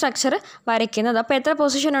റിംഗ് സ്ട്രക്ചർ വരയ്ക്കുന്നത്. അപ്പോൾ എത്ര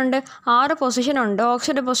പൊസിഷൻ ഉണ്ട്? 6 പൊസിഷൻ ഉണ്ട്.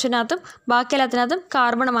 ഓക്സിജൻ്റെ പൊസിഷനകത്തും ബാക്കി എല്ലാത്തിനകത്തും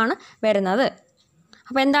കാർബണുമാണ് വരുന്നത്.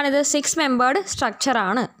 അപ്പോൾ എന്താണിത്? 6 മെമ്പേർഡ്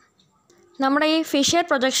സ്ട്രക്ചറാണ്. നമ്മുടെ ഈ ഫിഷർ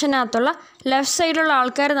പ്രൊജക്ഷനകത്തുള്ള ലെഫ്റ്റ് സൈഡിലുള്ള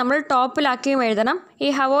ആൾക്കാർ നമ്മൾ ടോപ്പിലാക്കിയും എഴുതണം ഈ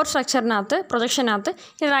ഹവോർ സ്ട്രക്ചറിനകത്ത് പ്രൊജക്ഷനകത്ത്.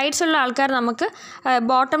 ഈ റൈറ്റ് സൈഡിലുള്ള ആൾക്കാർ നമുക്ക്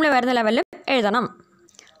ബോട്ടമിൽ വരുന്ന ലെവലിൽ എഴുതണം.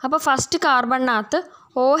 അപ്പോൾ ഫസ്റ്റ് കാർബണിനകത്ത്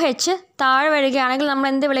OH താഴെ വരികയാണെങ്കിൽ നമ്മൾ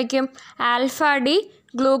എന്ത് വിളിക്കും? ആൽഫ ഡി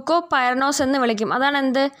ഗ്ലൂക്കോ പൈറനോസ് എന്ന് വിളിക്കും. അതാണ്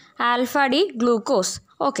എന്ത്? Alpha D glucose.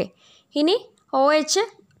 ഓക്കെ, ഇനി OH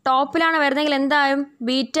ടോപ്പിലാണ് വരുന്നതെങ്കിൽ എന്തായും?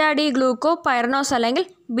 ബീറ്റ ഡി ഗ്ലൂക്കോ പൈറനോസ് അല്ലെങ്കിൽ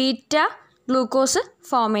ബീറ്റ ഗ്ലൂക്കോസ്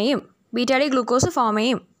ഫോം ചെയ്യും.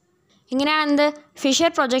 ഇങ്ങനെയാണ് എന്ത്? ഫിഷർ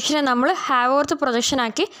പ്രൊജക്ഷനെ നമ്മൾ ഹാവോർത്ത്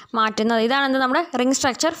പ്രൊജക്ഷനാക്കി മാറ്റുന്നത്. ഇതാണ് എന്ത്? നമ്മുടെ റിംഗ്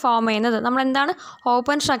സ്ട്രക്ചർ ഫോം ചെയ്യുന്നത്. നമ്മൾ എന്താണ്?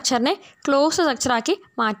 ഓപ്പൺ സ്ട്രക്ചറിനെ ക്ലോസ് സ്ട്രക്ചറാക്കി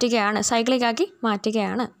മാറ്റുകയാണ്, സൈക്ലിക്കാക്കി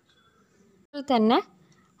മാറ്റുകയാണ്. അതുപോലെ തന്നെ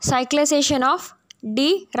സൈക്ലൈസേഷൻ ഓഫ് ഡി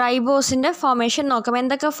റൈബോസിൻ്റെ ഫോമേഷൻ നോക്കാം.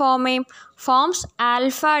 എന്തൊക്കെ ഫോം ചെയ്യും? Forms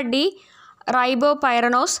alpha D റൈബോ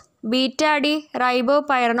pyranose, beta D റൈബോ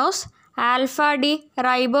pyranose, alpha D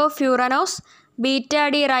റൈബോ ഫ്യൂറനോസ്, beta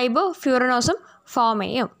D റൈബോ ഫ്യൂറനോസും form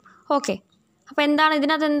ചെയ്യും. ഓക്കെ, അപ്പോൾ എന്താണ്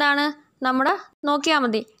ഇതിനകത്ത്? എന്താണ് നമ്മുടെ നോക്കിയാൽ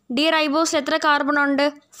മതി. ഡി റൈബോസിൽ എത്ര കാർബൺ ഉണ്ട്?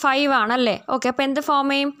 5 ആണല്ലേ. ഓക്കെ, അപ്പോൾ എന്ത് ഫോം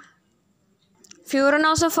ചെയ്യും?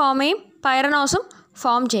 ഫ്യൂറനോസ് ഫോം ചെയ്യും, പൈറനോസും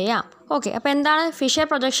ഫോം ചെയ്യാം. ഓക്കെ, അപ്പോൾ എന്താണ്? ഫിഷർ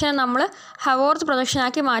പ്രൊജക്ഷനെ നമ്മൾ ഹവോർത്ത്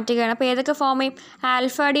പ്രൊജക്ഷനാക്കി മാറ്റുകയാണ്. അപ്പോൾ ഏതൊക്കെ ഫോം ചെയ്യും?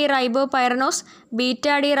 Alpha D റൈബോ pyranose, beta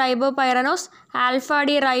D റൈബോ pyranose, alpha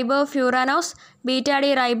D റൈബോ ഫ്യൂറനോസ്, beta D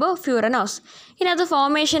റൈബോ ഫ്യൂറനോസ്. ഇതിനകത്ത്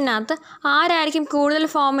ഫോമേഷനകത്ത് ആരായിരിക്കും കൂടുതൽ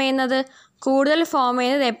ഫോം ചെയ്യുന്നത്? കൂടുതൽ ഫോം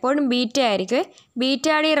ചെയ്യുന്നത് എപ്പോഴും ബീറ്റ ആയിരിക്കും. ബീറ്റ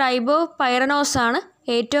ഡി റൈബോ പൈറനോസ് ആണ്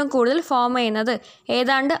ഏറ്റവും കൂടുതൽ ഫോം ചെയ്യുന്നത്.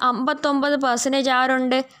 ഏതാണ്ട് 59%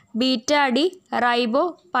 ആരുണ്ട്? ബീറ്റ ഡി റൈബോ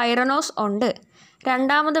പൈറനോസ് ഉണ്ട്.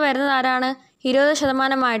 രണ്ടാമത് വരുന്നത് ആരാണ്?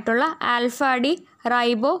 20% ആൽഫ ഡി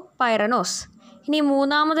റൈബോ പൈറനോസ്. ഇനി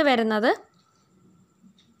മൂന്നാമത് വരുന്നത്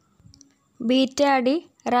ബീറ്റ ഡി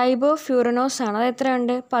റൈബോ ഫ്യൂറനോസ് ആണ്. അത്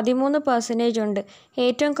എത്രയുണ്ട്? 13% ഉണ്ട്.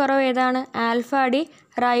 ഏറ്റവും കുറവ് ഏതാണ്? ആൽഫ ഡി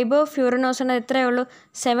റൈബോ ഫ്യൂറനോസ് ആണ്. എത്രയേ ഉള്ളൂ?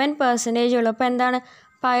 7% ഉള്ളൂ. അപ്പോൾ എന്താണ്?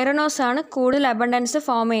 പൈറനോസ് ആണ് കൂടുതൽ അബണ്ടൻസ്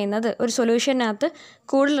ഫോം ചെയ്യുന്നത്. ഒരു സൊല്യൂഷനകത്ത്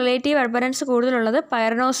കൂടുതൽ റിലേറ്റീവ് അബണ്ടൻസ് കൂടുതലുള്ളത്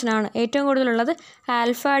പൈറനോസിനാണ്. ഏറ്റവും കൂടുതലുള്ളത്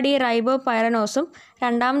ആൽഫ ഡി റൈബോ പൈറനോസും,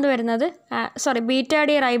 രണ്ടാമത് വരുന്നത് ബീറ്റ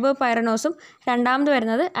ഡി റൈബോ പൈറനോസും, രണ്ടാമത്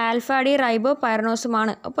വരുന്നത് ആൽഫ ഡി റൈബോ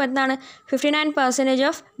പൈറനോസുമാണ്. അപ്പോൾ എന്താണ്? 59%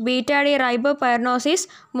 of beta D റൈബോ pyranose is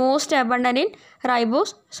most abundant in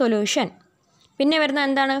ribose solution. പിന്നെ വരുന്നത്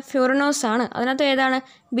എന്താണ്? ഫ്യൂറനോസ് ആണ്. അതിനകത്ത് ഏതാണ്?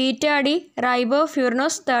 ബീറ്റ ഡി റൈബോ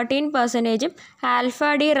ഫ്യൂറനോസ് 13%ഉം ആൽഫ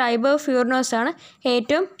ഡി റൈബോ ഫ്യൂറനോസ് ആണ്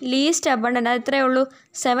ഏറ്റവും ലീസ്റ്റ് അബണ്ടൻ്റ്. അത് എത്രയേ ഉള്ളൂ?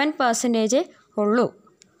 7% ഉള്ളൂ.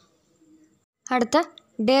 അടുത്ത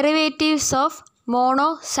derivatives of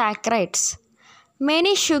monosaccharides.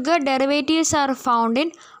 Many sugar derivatives are found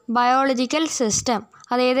in biological system.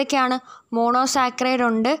 അത് ഏതൊക്കെയാണ്? മോണോസാക്കറൈഡ്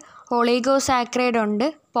ഉണ്ട്, ഒളിഗോസാക്കറൈഡ് ഉണ്ട്,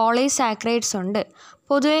 പോളിസാക്കറൈഡ്സ് ഉണ്ട്.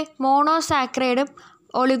 പൊതുവെ മോണോസാക്കറൈഡും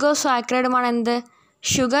ഒളിഗോസാക്കറൈഡുമാണ് എന്ത്?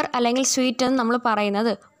 ഷുഗർ അല്ലെങ്കിൽ സ്വീറ്റ് എന്ന് നമ്മൾ പറയുന്നത്.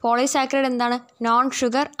 പോളിസാക്കറൈഡ് എന്താണ്? നോൺ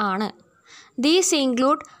ഷുഗർ ആണ്. These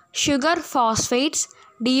include sugar phosphates,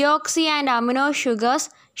 deoxy and amino sugars,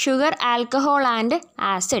 sugar alcohol and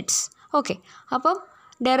acids. Okay, അപ്പം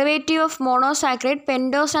ഡെറിവേറ്റീവ് ഓഫ് മോണോസാക്കറൈഡ്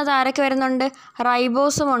പെൻറ്റോസിനകത്ത് ആരൊക്കെ വരുന്നുണ്ട്?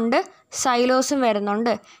 റൈബോസും ഉണ്ട്, സൈലോസും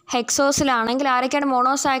വരുന്നുണ്ട്. ഹെക്സോസിലാണെങ്കിൽ ആരൊക്കെയാണ്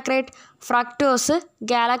monosaccharide? Fructose,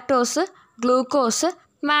 galactose, glucose,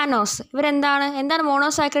 mannose. എന്താണ്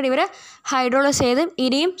മോണോസാക്കറൈഡ്? ഇവർ ഹൈഡ്രോളൈസ് ചെയ്ത്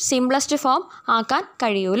ഇനിയും സിംപ്ലസ്റ്റ് ഫോം ആക്കാൻ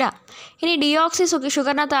കഴിയൂല. ഇനി ഡിയോക്സി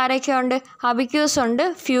ഷുഗറിനകത്ത് ആരൊക്കെയുണ്ട്? അബിക്യൂസ് ഉണ്ട്,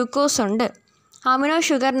 ഫ്യൂക്കോസ് ഉണ്ട്. അമിനോ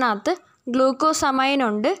ഷുഗറിനകത്ത് ഗ്ലൂക്കോസമൈൻ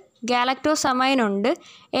ഉണ്ട്, ഗാലക്ടോസമൈൻ ഉണ്ട്,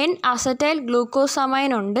 എൻ അസറ്റൈൽ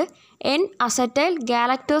ഗ്ലൂക്കോസമൈൻ ഉണ്ട്, എൻ അസറ്റൈൽ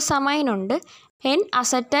ഗാലക്ടോസമൈൻ ഉണ്ട്, എൻ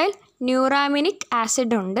അസറ്റൈൽ ന്യൂറാമിനിക്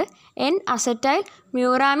ആസിഡ് ഉണ്ട്, എൻ അസറ്റൈൽ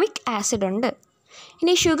മ്യൂറാമിക് ആസിഡ് ഉണ്ട്.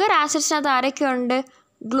 ഇനി ഷുഗർ ആസിഡ്സിനകത്ത് ആരൊക്കെയുണ്ട്?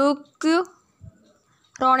 ഗ്ലൂക്യൂറോണിക്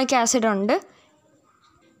ആസിഡ് ഉണ്ട്,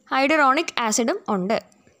 ഹൈഡ്രോണിക് ആസിഡും ഉണ്ട്.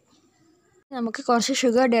 നമുക്ക് കുറച്ച്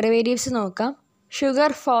ഷുഗർ ഡെറിവേറ്റീവ്സ് നോക്കാം.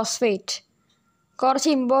 ഷുഗർ ഫോസ്ഫേറ്റ്, കുറച്ച്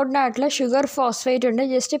ഇമ്പോർട്ടൻ്റ് ആയിട്ടുള്ള ഷുഗർ ഫോസ്ഫേറ്റ് ഉണ്ട്.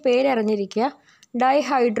 ജസ്റ്റ് പേര് അറിഞ്ഞിരിക്കുക.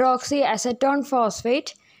 Dihydroxy acetone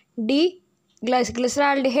phosphate, D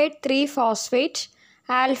ഗ്ലിസറാൽഡിഹൈഡ് 3 phosphate,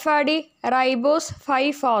 alpha D ribose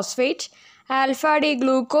 5 phosphate, alpha D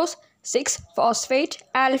glucose 6 phosphate,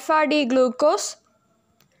 alpha D glucose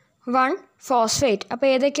 1 phosphate. അപ്പോൾ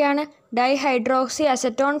ഏതൊക്കെയാണ്? Dihydroxy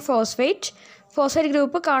acetone phosphate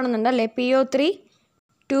group കാണുന്നുണ്ടല്ലേ? PO3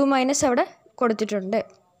 2- അവിടെ കൊടുത്തിട്ടുണ്ട്.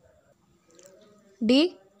 D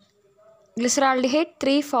ഗ്ലിസറാൽഡിഹൈഡ്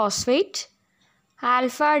 3 phosphate,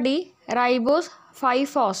 alpha D ribose 5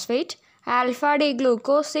 phosphate, alpha D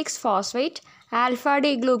glucose 6 phosphate, alpha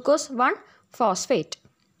D glucose 1 phosphate.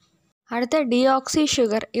 അടുത്ത deoxy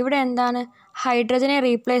sugar. ഇവിടെ എന്താണ്? ഹൈഡ്രജനെ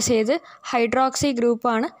replace ചെയ്ത് hydroxy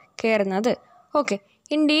ഗ്രൂപ്പാണ് കയറുന്നത്. Okay,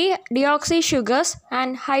 in deoxy sugars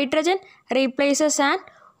and hydrogen replaces and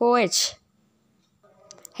OH.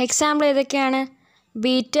 Example ഏതൊക്കെയാണ്?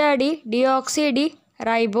 Beta D deoxy D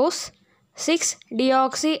ribose, 6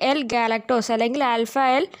 deoxy L galactose അല്ലെങ്കിൽ alpha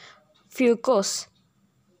L ഫ്യൂക്കോസ്.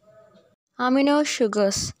 amino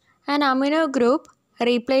sugars. An amino group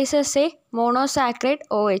replaces a monosaccharide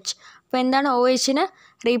OH. അപ്പോൾ എന്താണ് OHന്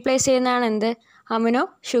replace ചെയ്യുന്നതാണ് എന്ത്? Amino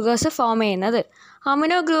sugars form ചെയ്യുന്നത്.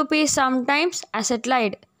 Amino group is sometimes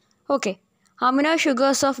അസറ്റൈൽഡ്. Okay. Amino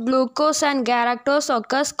sugars of glucose and galactose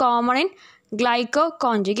occurs common in glyco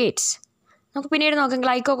conjugates. നമുക്ക് പിന്നീട് നോക്കാം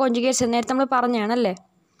glyco conjugates നേരത്തെ നമ്മൾ പറഞ്ഞാണല്ലേ.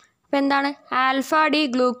 അപ്പോൾ എന്താണ്? ആൽഫ ഡി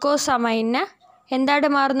ഗ്ലൂക്കോസമൈന് എന്തായിട്ട്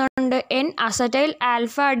മാറുന്നുണ്ട്? എൻ അസറ്റൈൽ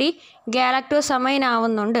ആൽഫ ഡി ഗാലക്ടോസമൈൻ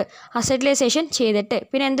ആവുന്നുണ്ട് അസറ്റൈലൈസേഷൻ ചെയ്തിട്ട്.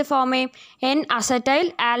 പിന്നെ എന്ത് ഫോം ചെയ്യും? N acetyl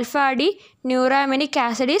alpha D ന്യൂറാമിനിക്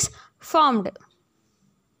acid is formed.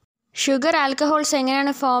 Sugar alcohols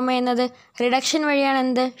എങ്ങനെയാണ് ഫോം ചെയ്യുന്നത്? റിഡക്ഷൻ വഴിയാണ്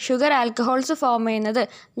എന്ത്? ഷുഗർ ആൽക്കഹോൾസ് ഫോം ചെയ്യുന്നത്.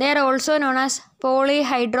 They are also known as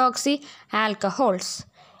polyhydroxy alcohols.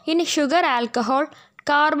 ഇനി sugar alcohol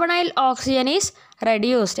carbonyl oxygen is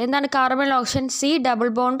reduced. എന്താണ് carbonyl oxygen? C double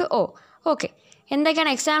bond O. Okay.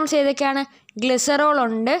 എന്തൊക്കെയാണ് examples? ഏതൊക്കെയാണ്? Glycerol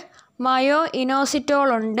ഉണ്ട്, മയോ ഇനോസിറ്റോൾ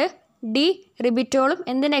ഉണ്ട്, ഡി റിബിറ്റോളും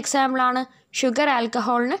എന്തിന് എക്സാമ്പിളാണ്? ഷുഗർ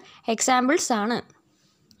ആൽക്കഹോളിന് എക്സാമ്പിൾസ് ആണ്.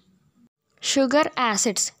 ഷുഗർ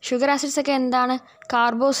ആസിഡ്സ് ഒക്കെ എന്താണ്?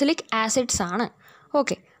 കാർബോസിലിക് ആസിഡ്സ് ആണ്.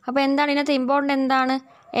 ഓക്കെ. അപ്പോൾ എന്താണ് ഇതിനകത്ത് ഇമ്പോർട്ടൻ്റ്? എന്താണ്?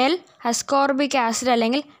 എൽ അസ്കോർബിക് ആസിഡ്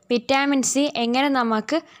അല്ലെങ്കിൽ വിറ്റാമിൻ സി എങ്ങനെ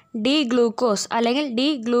നമുക്ക് ഡി ഗ്ലൂക്കോസ് അല്ലെങ്കിൽ ഡി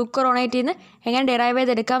ഗ്ലൂക്കറോണേറ്റിൽ നിന്ന് എങ്ങനെ ഡിറൈവ്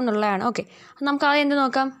ചെയ്തെടുക്കാം എന്നുള്ളതാണ്. ഓക്കെ. നമുക്ക് ആദ്യം എന്ത്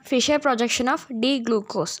നോക്കാം? Fisher projection of D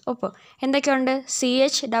glucose. അപ്പോൾ എന്തൊക്കെയുണ്ട്?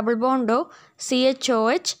 CH double bond O,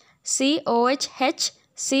 CHOH, COH,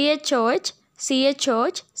 CHOH,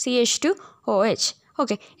 CHOH, CH2OH.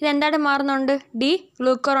 Okay. ഇതെന്തായിട്ട് മാറുന്നുണ്ട്? ഡി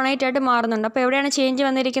ഗ്ലൂക്കറോണേറ്റ് ആയിട്ട് മാറുന്നുണ്ട്. അപ്പോൾ എവിടെയാണ് ചേഞ്ച്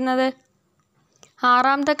വന്നിരിക്കുന്നത്?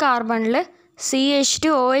 ആറാമത്തെ കാർബണിൽ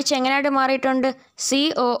CH2OH എങ്ങനെയായിട്ട് മാറിയിട്ടുണ്ട്?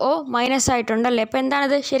 COO minus ആയിട്ടുണ്ടല്ലേ. അപ്പോൾ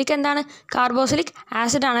എന്താണിത്? ശരിക്കും എന്താണ്? കാർബോസിലിക്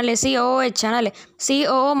ആസിഡ് ആണല്ലേ, COOH ആണല്ലേ.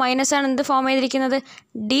 COO മൈനസ് ആണ് എന്ത് ഫോം ചെയ്തിരിക്കുന്നത്?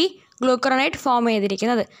 ഡി ഗ്ലൂക്കറോണേറ്റ് ഫോം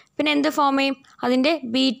ചെയ്തിരിക്കുന്നത്. പിന്നെ എന്ത് ഫോം ചെയ്യും? അതിൻ്റെ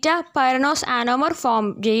ബീറ്റ പൈറനോസ് ആനോമർ ഫോം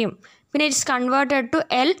ചെയ്യും. പിന്നെ it's converted to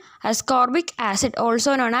L ascorbic acid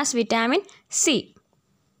also known as vitamin C.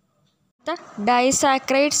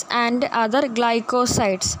 Disaccharides and other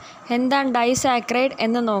glycosides. എന്താണ് ഡൈസാക്രൈഡ്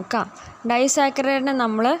എന്ന് നോക്കാം. ഡൈസാക്രൈഡിനെ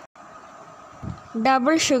നമ്മൾ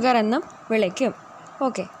ഡബിൾ ഷുഗർ എന്നും വിളിക്കും.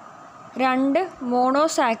 ഓക്കെ. രണ്ട്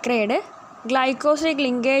മോണോസാക്രൈഡ് ഗ്ലൈക്കോസിലിക്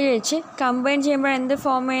ലിങ്കേജ് വെച്ച് കമ്പൈൻ ചെയ്യുമ്പോൾ എന്ത്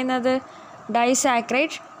ഫോം ചെയ്യുന്നത്?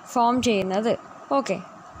 ഡൈസാക്രൈഡ് ഫോം ചെയ്യുന്നത്. ഓക്കെ.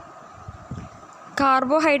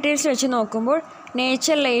 കാർബോഹൈഡ്രേറ്റ്സ് വെച്ച് നോക്കുമ്പോൾ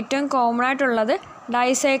നേച്ചറിൽ ഏറ്റവും കോമൺ ആയിട്ടുള്ളത്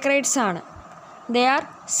ഡൈസാക്രൈഡ്സ് ആണ്. They are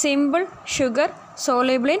simple sugar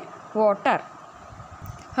soluble in water.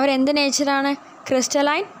 അവരെന്ത് നേച്ചറാണ്?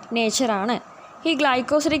 ക്രിസ്റ്റലൈൻ നേച്ചറാണ്. ഈ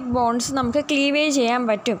ഗ്ലൈക്കോസിഡിക് ബോൺഡ്സ് നമുക്ക് ക്ലീവേജ് ചെയ്യാൻ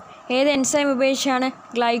പറ്റും. ഏത് എൻസൈം ഉപയോഗിച്ചാണ്?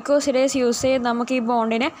 ഗ്ലൈക്കോസിഡേസ് യൂസ് ചെയ്ത് നമുക്ക് ഈ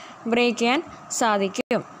ബോണ്ടിനെ ബ്രേക്ക് ചെയ്യാൻ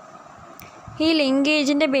സാധിക്കും. ഈ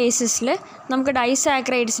ലിങ്കേജിൻ്റെ ബേസിസിൽ നമുക്ക്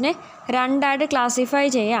ഡൈസാക്രൈഡ്സിനെ രണ്ടായിട്ട് ക്ലാസിഫൈ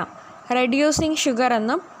ചെയ്യാം. റെഡ്യൂസിങ് ഷുഗർ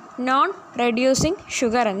എന്നും നോൺ റെഡ്യൂസിങ്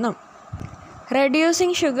ഷുഗർ എന്നും.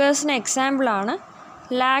 റെഡ്യൂസിങ് ഷുഗേഴ്സിന് എക്സാമ്പിളാണ്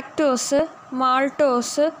ലാക്ടോസ്,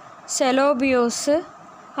 മാൾട്ടോസ്, സെലോബിയോസ്,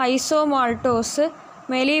 ഐസോമാൾട്ടോസ്,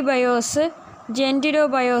 മെലിബയോസ്,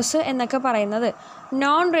 ജെൻറ്റിഡോബയോസ് എന്നൊക്കെ പറയുന്നത്.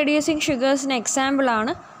 നോൺ റെഡ്യൂസിങ് ഷുഗേഴ്സിന്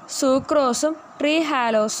എക്സാമ്പിളാണ് സൂക്രോസും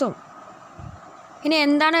ട്രീഹാലോസും. ഇനി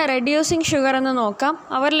എന്താണ് റെഡ്യൂസിങ് ഷുഗർ എന്ന് നോക്കാം.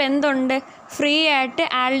 അവരിൽ എന്തുണ്ട്? ഫ്രീ ആയിട്ട്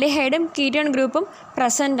ആൽഡിഹൈഡും കീറ്റോൺ ഗ്രൂപ്പും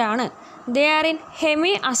പ്രസൻ്റ് ആണ്. They are in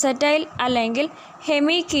hemi acetyl അല്ലെങ്കിൽ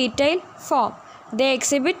ഹെമി കീറ്റൈൽ ഫോം. ദേ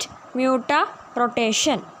എക്സിബിറ്റ് മ്യൂട്ട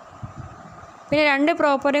റൊട്ടേഷൻ. പിന്നെ രണ്ട്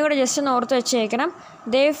പ്രോപ്പർട്ടിയും കൂടെ ജസ്റ്റ് ഒന്ന് ഓർത്ത് വെച്ചേക്കണം.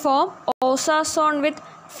 ദേ form ഓസാസോൺ with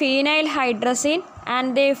phenyl hydrazine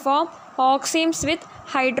and they form ഓക്സീംസ് with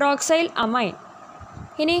hydroxyl amen.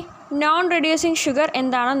 ഇനി നോൺ റെഡ്യൂസിങ് ഷുഗർ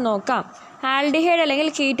എന്താണെന്ന് നോക്കാം. ആൽഡിഹൈഡ് അല്ലെങ്കിൽ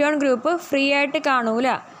കീറ്റോൺ ഗ്രൂപ്പ് ഫ്രീ ആയിട്ട് കാണൂല.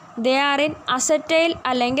 ദേ ആർ ഇൻ അസറ്റൈൽ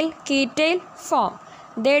അല്ലെങ്കിൽ കീറ്റൈൽ form.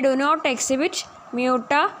 They do not exhibit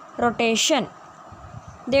മ്യൂട്ട rotation.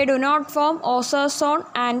 They do not form ഓസാസോൺ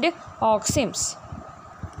and ഓക്സിംസ്.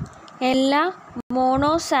 എല്ലാ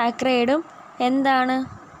മോണോസാക്രൈഡും എന്താണ്?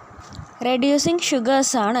 Reducing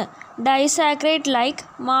sugars ആണ്. Disaccharide like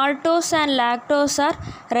maltose and lactose R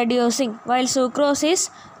reducing while sucrose is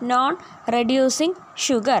known reducing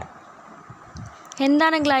sugar.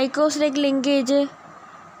 എന്താണ് ഗ്ലൈക്കോസിലിക് linkage?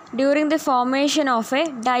 During the formation of A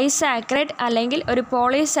disaccharide അല്ലെങ്കിൽ ഒരു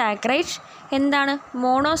polysaccharide എന്താണ്?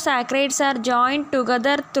 Monosaccharides R joined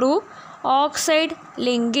together through oxide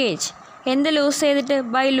linkage. എന്ത് loose ചെയ്തിട്ട്?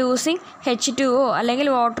 By losing H2O അല്ലെങ്കിൽ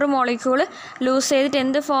water molecule loose ചെയ്തിട്ട്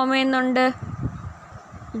എന്ത് form ചെയ്യുന്നുണ്ട്?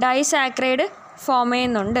 ഡൈസാക്രൈഡ് ഫോം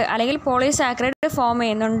ചെയ്യുന്നുണ്ട് അല്ലെങ്കിൽ പോളിസാക്രൈഡ് ഫോം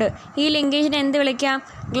ചെയ്യുന്നുണ്ട്. ഈ ലിങ്കേജിനെ എന്ത് വിളിക്കാം?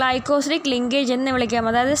 ഗ്ലൈക്കോസിലിക് ലിങ്കേജ് എന്ന് വിളിക്കാം.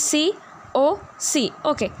 അതായത് C COC.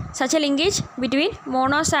 Okay, such a linkage between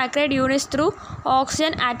monosaccharide units through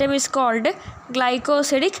oxygen atom is called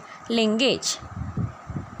glycosidic linkage.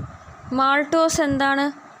 Maltose എന്താണ്?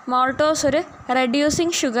 മാൾട്ടോസ് ഒരു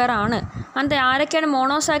റെഡ്യൂസിങ് ഷുഗർ ആണ്. അത് ആരൊക്കെയാണ്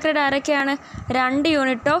മോണോസാക്രൈഡ്? ആരൊക്കെയാണ്? 2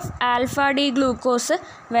 unit of alpha D glucose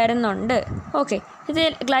വരുന്നുണ്ട്. ഓക്കെ, ഇത്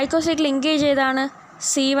ഗ്ലൈക്കോസിഡിക് ലിങ്കേജ് ഏതാണ്?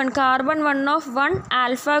 C1, carbon 1 of 1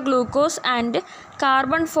 alpha glucose and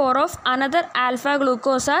carbon 4 of another alpha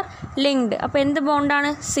glucose are linked. അപ്പോൾ എന്ത് ബോണ്ടാണ്?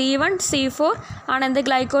 C1 C4 ആണ് എന്ത്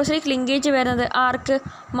ഗ്ലൈക്കോസിഡിക് ലിങ്കേജ് വരുന്നത്? ആർക്ക്?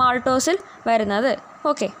 മാൾട്ടോസിൽ വരുന്നത്.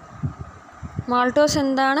 ഓക്കെ, മാൾട്ടോസ്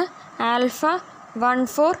എന്താണ്? ആൽഫ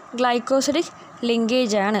 1,4 ഗ്ലൈക്കോസിഡിക്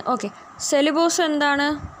ലിങ്കേജ് ആണ്. ഓക്കെ, സെലുബോസ് എന്താണ്?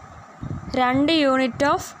 2 യൂണിറ്റ്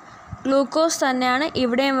ഓഫ് ഗ്ലൂക്കോസ് തന്നെയാണ്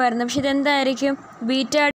ഇവിടെയും വരുന്നത്. പക്ഷെ ഇതെന്തായിരിക്കും?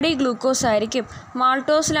 ബീറ്റ ഡി ഗ്ലൂക്കോസ് ആയിരിക്കും.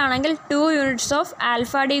 മാൾട്ടോസിലാണെങ്കിൽ 2 units of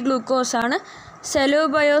alpha D glucose ആണ്.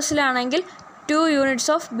 സെലൂബയോസിലാണെങ്കിൽ 2 units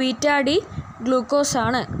of beta D glucose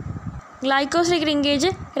ആണ്. ഗ്ലൈക്കോസിഡിക്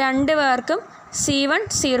ലിങ്കേജ് 2 പേർക്കും C1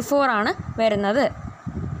 C4 ആണ് വരുന്നത്.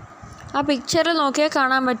 ആ പിക്ചറിൽ നോക്കിയാൽ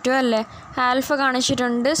കാണാൻ പറ്റുമോ അല്ലേ? ആൽഫ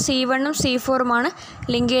കാണിച്ചിട്ടുണ്ട്, C1ഉം C4ഉമാണ്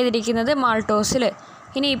ലിങ്ക് ചെയ്തിരിക്കുന്നത് മാൾട്ടോസിൽ.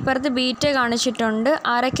 ഇനി ഇപ്പുറത്ത് ബീറ്റ കാണിച്ചിട്ടുണ്ട്.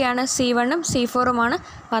 ആരൊക്കെയാണ്? C1ഉം C4ഉമാണ്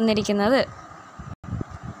വന്നിരിക്കുന്നത്.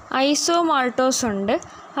 ഐസോമാൾട്ടോസ് ഉണ്ട്.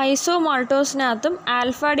 ഐസോമാൾട്ടോസിനകത്തും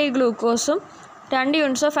alpha D ഗ്ലൂക്കോസും 2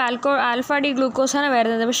 units of alpha D ഗ്ലൂക്കോസാണ്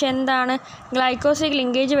വരുന്നത്. പക്ഷെ എന്താണ്? ഗ്ലൈക്കോസിഡിക്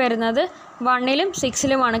ലിങ്കേജ് വരുന്നത് 1ലും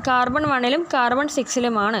 6ലുമാണ്. Carbon 1ലും carbon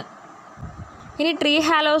 6ലുമാണ്. ഇനി ട്രീ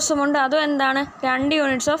ഹാലോസുമുണ്ട്. അതും എന്താണ്? 2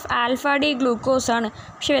 units of alpha D glucose ആണ്.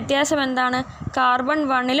 പക്ഷെ വ്യത്യാസം എന്താണ്? കാർബൺ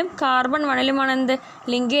 1ലും കാർബൺ 1ലുമാണ് എന്ത്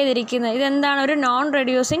ലിങ്ക് ചെയ്തിരിക്കുന്നത്. ഇതെന്താണ്? ഒരു നോൺ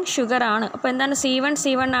റെഡ്യൂസിങ് ഷുഗർ ആണ്. അപ്പോൾ എന്താണ്? C1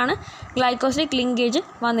 C1 ആണ് ഗ്ലൈക്കോസിഡിക് ലിങ്കേജ്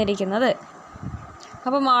വന്നിരിക്കുന്നത്.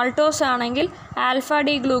 അപ്പോൾ മാൾട്ടോസ് ആണെങ്കിൽ ആൽഫ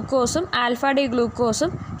ഡി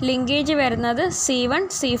ഗ്ലൂക്കോസും ലിങ്കേജ് വരുന്നത് C1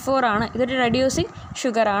 C4 ആണ്. ഇതൊരു റെഡ്യൂസിങ്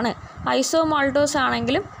ഷുഗർ ആണ്. ഐസോമാൾട്ടോസ്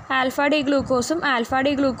ആണെങ്കിലും ആൽഫ ഡി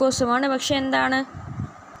ഗ്ലൂക്കോസുമാണ്. പക്ഷെ എന്താണ്?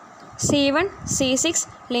 C1 C6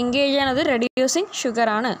 ലിങ്കേജ് ആണ്. അത് റെഡ്യൂസിങ് ഷുഗർ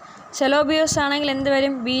ആണ്. സെലോബിയോസ് ആണെങ്കിൽ എന്ത്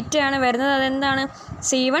വരും? ബീറ്റ ആണ് വരുന്നത്. അതെന്താണ്?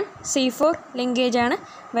 C1 C4 ലിങ്കേജ് ആണ്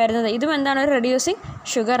വരുന്നത്. ഇതും എന്താണ്? ഒരു റെഡ്യൂസിങ്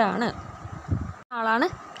ഷുഗർ ആണ്. ആളാണ്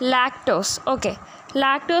ലാക്ടോസ്. ഓക്കെ,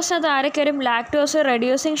 ലാക്ടോസിനകത്ത് ആരൊക്കെ വരും? Lactose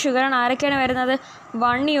reducing ഷുഗറാണ്. ആരൊക്കെയാണ് വരുന്നത്?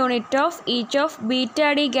 1 unit of each of beta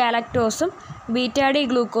D ഗാലക്ടോസും beta D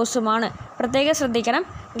ഗ്ലൂക്കോസുമാണ്. പ്രത്യേകം ശ്രദ്ധിക്കണം,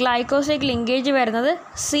 ഗ്ലൈക്കോസിഡിക് ലിങ്കേജ് വരുന്നത്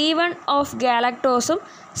C1 ഓഫ് ഗാലക്ടോസും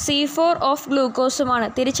C4 ഓഫ് ഗ്ലൂക്കോസുമാണ്.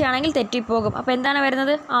 തിരിച്ചാണെങ്കിൽ തെറ്റിപ്പോകും. അപ്പോൾ എന്താണ്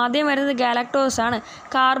വരുന്നത്? ആദ്യം വരുന്നത് ഗാലക്ടോസ് ആണ്.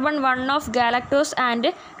 Carbon 1 of galactose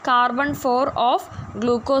and carbon 4 of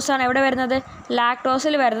glucose ആണ് എവിടെ വരുന്നത്?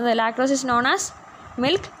 ലാക്ടോസിൽ വരുന്നത്. Lactose is known as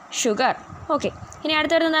milk sugar. Okay, ഇനി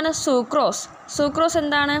അടുത്ത വരുന്നത് എന്താണ്? സൂക്രോസ്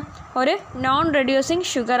എന്താണ്? ഒരു നോൺ റെഡ്യൂസിങ്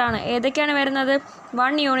ഷുഗർ ആണ്. ഏതൊക്കെയാണ് വരുന്നത്?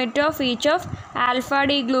 1 unit of each of alpha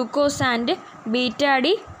D glucose and beta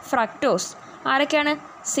D fructose. ആരൊക്കെയാണ്?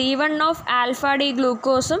 C1 ഓഫ് ആൽഫ ഡി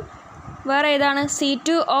ഗ്ലൂക്കോസും വേറെ ഏതാണ്?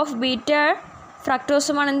 C2 ഓഫ് ബീറ്റ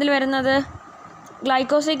ഫ്രക്ടോസുമാണ് എന്തിൽ വരുന്നത്?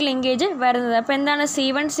 ഗ്ലൈക്കോസിഡിക് ലിങ്കേജ് വരുന്നത്. അപ്പോൾ എന്താണ്?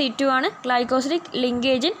 C1 C2 ആണ് glycosidic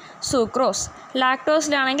linkage in sucrose.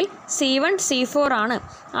 ലാക്ടോസിലാണെങ്കിൽ C1 C4 ആണ്.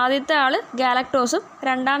 ആദ്യത്തെ ആൾ ഗാലക്ടോസും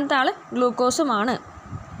രണ്ടാമത്തെ ആൾ ഗ്ലൂക്കോസുമാണ്.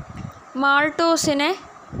 മാൾട്ടോസിനെ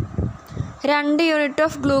 2 യൂണിറ്റ്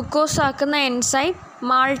ഓഫ് ഗ്ലൂക്കോസ് ആക്കുന്ന എൻസൈം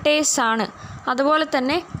മാൾട്ടേസ് ആണ്. അതുപോലെ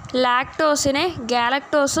തന്നെ ലാക്ടോസിനെ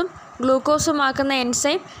ഗാലക്ടോസും ഗ്ലൂക്കോസും ആക്കുന്ന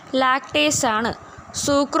എൻസൈം ലാക്ടേസ് ആണ്.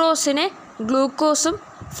 സൂക്രോസിനെ ഗ്ലൂക്കോസും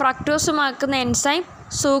ഫ്രക്ടോസും ആക്കുന്ന എൻസൈം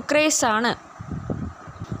സൂക്രേസ് ആണ്.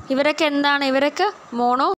 ഇവരൊക്കെ എന്താണ്? ഇവരൊക്കെ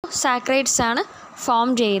മോണോസാക്രൈഡ്സ് ആണ് ഫോം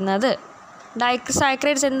ചെയ്യുന്നത്.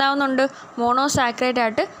 ഡൈസാക്രൈഡ്സ് എന്താവുന്നുണ്ട്? മോണോസാക്രൈഡ്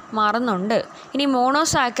ആയിട്ട് മാറുന്നുണ്ട്. ഇനി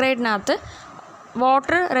മോണോസാക്രൈഡിനകത്ത്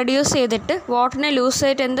വാട്ടർ റെഡ്യൂസ് ചെയ്തിട്ട് വാട്ടറിനെ ലൂസ്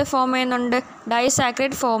ചെയ്തിട്ട് എന്ത് ഫോം ചെയ്യുന്നുണ്ട്?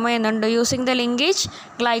 ഡൈസാക്രൈഡ് ഫോം ചെയ്യുന്നുണ്ട് using the linkage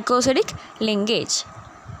glycosidic linkage.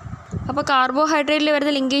 അപ്പോൾ കാർബോഹൈഡ്രേറ്റിൽ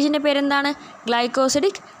വരുന്ന ലിങ്കേജിൻ്റെ പേരെന്താണ്?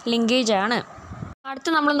 ഗ്ലൈക്കോസിഡിക് ലിങ്കേജ് ആണ്.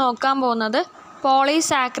 അടുത്ത് നമ്മൾ നോക്കാൻ പോകുന്നത്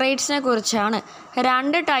പോളിസാക്രൈഡ്സിനെ കുറിച്ചാണ്.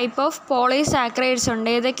 2 ടൈപ്പ് ഓഫ് പോളിസാക്രൈഡ്സ് ഉണ്ട്.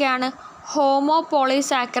 ഏതൊക്കെയാണ്? ഹോമോ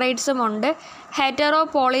പോളിസാക്രൈഡ്സും ഉണ്ട്, ഹെറ്ററോ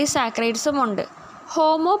പോളിസാക്രൈഡ്സും ഉണ്ട്.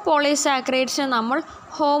 ഹോമോ പോളിസാക്രൈഡ്സിനെ നമ്മൾ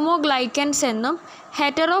ഹോമോഗ്ലൈക്കൻസ് എന്നും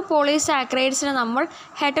ഹെറ്ററോ പോളിസാക്രൈഡ്സിനെ നമ്മൾ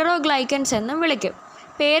ഹെറ്ററോഗ്ലൈക്കൻസ് എന്നും വിളിക്കും.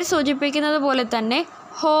 പേര് സൂചിപ്പിക്കുന്നത് പോലെ തന്നെ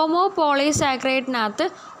ഹോമോ പോളിസാക്രൈഡിനകത്ത്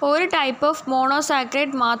ഒരു ടൈപ്പ് ഓഫ്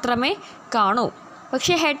മോണോസാക്രൈഡ് മാത്രമേ കാണൂ.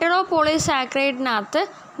 പക്ഷേ hetero പോളിസാക്രൈഡിനകത്ത്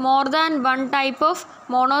more than 1 type of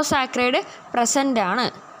monosaccharide present ആണ്.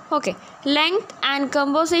 Okay, length and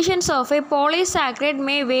compositions of A polysaccharide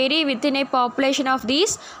may vary within A population of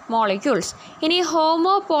these molecules. ഇനി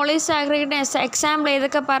ഹോമോ പോളിസാക്രൈഡിന് എക്സാമ്പിൾ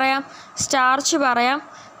ഏതൊക്കെ പറയാം? സ്റ്റാർച്ച് പറയാം,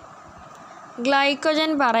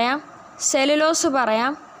 ഗ്ലൈക്കോജൻ പറയാം, സെല്ലുലോസ്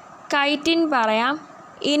പറയാം, കൈറ്റിൻ പറയാം,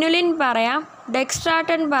 ഇനുലിൻ പറയാം,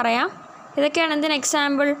 ഡെക്സ്ട്രാറ്റൻ പറയാം. ഇതൊക്കെയാണ് എന്തിന്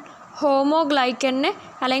എക്സാമ്പിൾ? ഹോമോഗ്ലൈക്കന്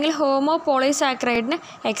അല്ലെങ്കിൽ ഹോമോ പോളിസാക്കറൈഡിന്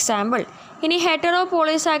എക്സാമ്പിൾ. ഇനി ഹെറ്ററോ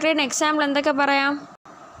പോളിസാക്കറൈഡിന് എക്സാമ്പിൾ എന്തൊക്കെ പറയാം?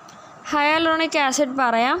 ഹയാലുറോണിക് ആസിഡ്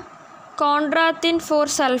പറയാം, കോൺട്രാത്തിൻ 4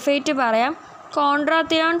 സൾഫേറ്റ് പറയാം,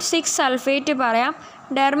 കോൺട്രാത്തിയോൺ 6 സൾഫേറ്റ് പറയാം,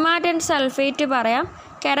 ഡെർമാറ്റൻ സൾഫേറ്റ് പറയാം,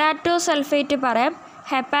 കെരാറ്റോ സൾഫേറ്റ് പറയാം.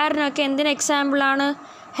 ഹെപ്പാരിനൊക്കെ എന്തിന് എക്സാമ്പിളാണ്?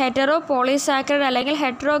 ഹെറ്ററോ പോളിസാക്കറൈഡ് അല്ലെങ്കിൽ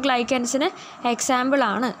ഹെറ്ററോഗ്ലൈക്കൻസിന്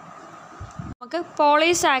എക്സാമ്പിളാണ്. നമുക്ക്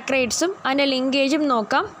പോളിസാക്കറൈഡ്സും അതിൻ്റെ ലിങ്കേജും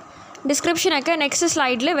നോക്കാം. ഡിസ്ക്രിപ്ഷനൊക്കെ നെക്സ്റ്റ്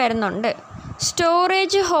സ്ലൈഡിൽ വരുന്നുണ്ട്.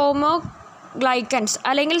 സ്റ്റോറേജ് ഹോമോഗ്ലൈക്കൻസ്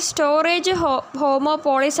അല്ലെങ്കിൽ സ്റ്റോറേജ് ഹോമോ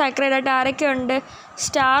പോളിസാക്കറൈഡായിട്ട് ആരൊക്കെയുണ്ട്?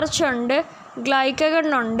 സ്റ്റാർച്ച് ഉണ്ട്, ഗ്ലൈക്കഗൺ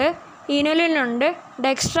ഉണ്ട്, ഇനുലിൻ ഉണ്ട്,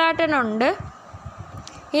 ഡെക്സ്ട്രാറ്റൻ ഉണ്ട്.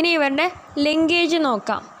 ഇനി ഇവരുടെ ലിങ്കേജ്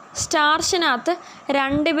നോക്കാം. സ്റ്റാർച്ചിനകത്ത്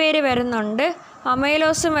 2 പേര് വരുന്നുണ്ട്,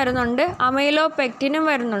 അമൈലോസും വരുന്നുണ്ട്, അമൈലോ പെക്റ്റിനും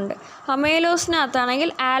വരുന്നുണ്ട്. അമൈലോസിനകത്താണെങ്കിൽ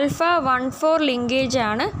ആൽഫ 1,4 ലിങ്കേജ്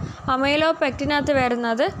ആണ്. അമൈലോ പെക്റ്റിനകത്ത്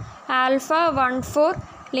വരുന്നത് ആൽഫ 1,4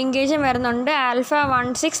 ലിങ്കേജും വരുന്നുണ്ട്, ആൽഫ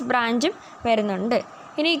 1,6 ബ്രാഞ്ചും വരുന്നുണ്ട്.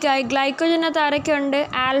 ഇനി ഗ്ലൈക്കോജനകത്ത് ആരൊക്കെയുണ്ട്?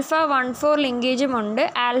 ആൽഫ 1,4 ലിങ്കേജും ഉണ്ട്,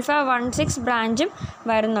 ആൽഫ 1,6 ബ്രാഞ്ചും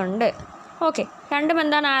വരുന്നുണ്ട്. ഓക്കെ, രണ്ടും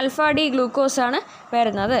എന്താണ്? ആൽഫ ഡി ഗ്ലൂക്കോസാണ്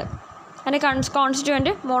വരുന്നത്. അതിൻ്റെ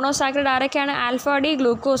കോൺസ്റ്റിറ്റ്യൂവൻറ്റ് മോണോസാക്കറൈഡ് ആരൊക്കെയാണ്? Alpha D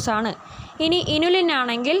ഗ്ലൂക്കോസാണ്. ഇനി ഇനുലിൻ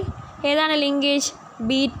ആണെങ്കിൽ ഏതാണ് ലിങ്കേജ്?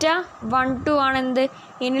 ബീറ്റ 1,2 ആണ് എന്ത്?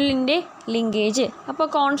 ഇനുലിൻ്റെ ലിങ്കേജ്. അപ്പോൾ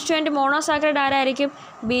കോൺസ്റ്റിറ്റ്യൂവൻറ്റ് മോണോസാക്കറൈഡ് ആരായിരിക്കും?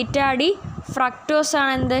 ബീറ്റ ഡി ഫ്രക്ടോസ്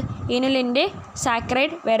ആണ് എന്ത്? ഇനുലിൻ്റെ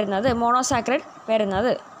സാക്കറൈഡ് വരുന്നത്, മോണോസാക്കറൈഡ്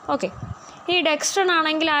വരുന്നത്. ഓക്കെ, ഇനി ഡെക്സ്ട്രൺ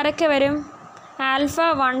ആണെങ്കിൽ ആരൊക്കെ വരും? ആൽഫ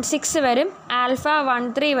 1,6 വരും, ആൽഫ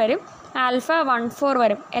 1,3 വരും, ആൽഫ 1,4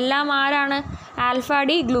 വരും. എല്ലാം ആരാണ്? ആൽഫ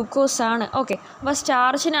ഡി ഗ്ലൂക്കോസ് ആണ്. ഓക്കെ, അപ്പോൾ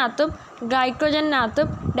സ്റ്റാർച്ചിനകത്തും ഗ്ലൈക്കോജനകത്തും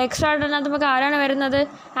ഡെക്സ്ട്രാറ്റനകത്തും ഒക്കെ ആരാണ് വരുന്നത്?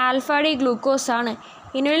 ആൽഫ ഡി ഗ്ലൂക്കോസ് ആണ്.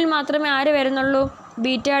 ഇനുലിൻ മാത്രമേ ആര് വരുന്നുള്ളൂ?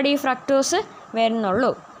 ബീറ്റ ഡി ഫ്രക്ടോസ്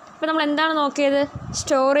വരുന്നുള്ളൂ. അപ്പോൾ നമ്മൾ എന്താണ് നോക്കിയത്?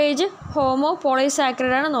 സ്റ്റോറേജ് ഹോമോ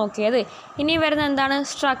പോളിസാക്കറൈഡാണ് നോക്കിയത്. ഇനി വരുന്നത് എന്താണ്?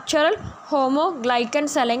 സ്ട്രക്ചറൽ ഹോമോ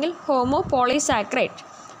ഗ്ലൈക്കൻസ് അല്ലെങ്കിൽ ഹോമോ പോളിസാക്കറൈഡ്.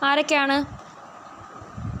 ആരൊക്കെയാണ്?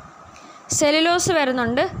 സെല്ലുലോസ്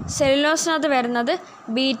വരുന്നുണ്ട്. സെല്ലുലോസിനകത്ത് വരുന്നത്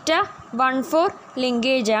ബീറ്റ 1,4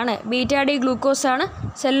 ലിങ്കേജ് ആണ്. ബീറ്റ ഡി ഗ്ലൂക്കോസ് ആണ്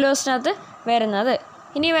സെല്ലുലോസിനകത്ത് വരുന്നത്.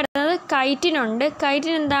 ഇനി വരുന്നത് കൈറ്റിനുണ്ട്.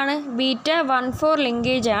 കൈറ്റിൻ എന്താണ്? ബീറ്റ 1,4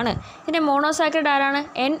 ലിങ്കേജ് ആണ്. ഇതിൻ്റെ മോണോസാക്കറൈഡ് ആരാണ്?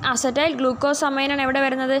 എൻ അസറ്റൈൽ ഗ്ലൂക്കോസ് അമൈനാണ് എവിടെ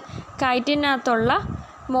വരുന്നത്? കൈറ്റിനകത്തുള്ള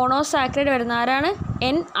മോണോസാക്കറൈഡ് വരുന്ന ആരാണ്?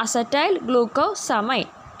 N acetyl glucosamine.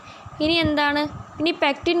 ഇനി എന്താണ്? ഇനി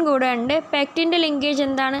പെക്റ്റിൻ കൂടെ ഉണ്ട്. പെക്റ്റിൻ്റെ ലിങ്കേജ്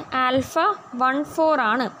എന്താണ്? ആൽഫ 1,4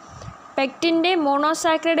 ആണ്. പെക്റ്റിൻ്റെ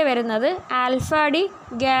മോണോസാക്കറൈഡ് വരുന്നത് ആൽഫ ഡി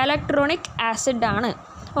ഗാലക്ട്രോണിക് ആസിഡ് ആണ്.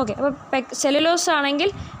 ഓക്കെ, അപ്പോൾ സെല്ലുലോസ് ആണെങ്കിൽ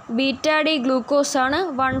ബീറ്റ ഡി ഗ്ലൂക്കോസ് ആണ്,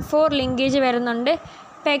 1,4 ലിങ്കേജ് വരുന്നുണ്ട്.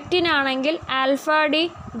 പെക്റ്റിൻ ആണെങ്കിൽ ആൽഫ ഡി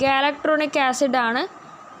ഗാലക്ട്രോണിക് ആസിഡ് ആണ്,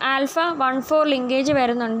 ആൽഫ 1,4 ലിങ്കേജ്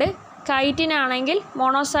വരുന്നുണ്ട്. കൈറ്റിൻ ആണെങ്കിൽ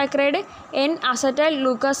മോണോസാക്കറൈഡ് എൻ അസറ്റൈൽ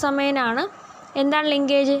ഗ്ലൂക്കോസമൈൻ ആണ്. എന്താണ്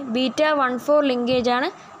ലിങ്കേജ്? ബീറ്റ 1,4 ലിങ്കേജ് ആണ്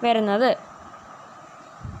വരുന്നത്.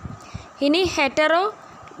 ഇനി ഹെറ്ററോ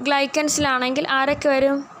ഗ്ലൈക്കൻസിലാണെങ്കിൽ ആരൊക്കെ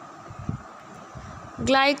വരും?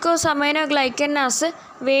 ഗ്ലൈക്കോസമൈനോ ഗ്ലൈക്കനാസ്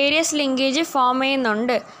വേരിയസ് ലിങ്കേജ് ഫോം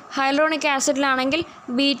ചെയ്യുന്നുണ്ട്. ഹൈലൂറോണിക് ആസിഡിലാണെങ്കിൽ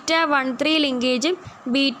ബീറ്റ 1,3 ലിങ്കേജും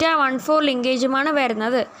ബീറ്റ 1,4 ലിങ്കേജുമാണ്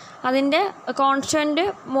വരുന്നത്. അതിൻ്റെ കോൺസ്റ്റൻറ്റ്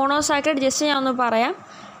മോണോസാക്കറൈഡ് ജസ്റ്റ് ഞാൻ ഒന്ന് പറയാം.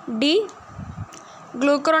 ഡി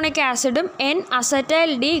ഗ്ലൂക്കറോണിക് ആസിഡും എൻ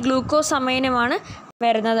അസറ്റൈൽ ഡി ഗ്ലൂക്കോസമൈനുമാണ്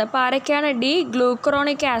വരുന്നത്. അപ്പോൾ ആരൊക്കെയാണ്? ഡി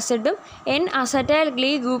ഗ്ലൂക്കറോണിക് ആസിഡും എൻ അസറ്റൈൽ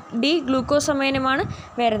ഡി ഗ്ലൂക്കോസമൈനുമാണ്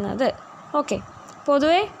വരുന്നത്. ഓക്കെ,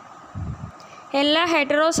 പൊതുവെ എല്ലാ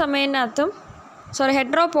ഹെറ്ററോ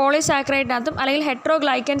പോളിസാക്കറൈഡിനകത്തും അല്ലെങ്കിൽ ഹെറ്ററോ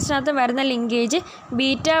ഗ്ലൈക്കൻസിനകത്തും വരുന്ന ലിങ്കേജ്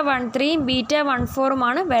ബീറ്റ 1,3 ബീറ്റ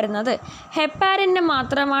 1,4 വരുന്നത്. ഹെപ്പാരിന്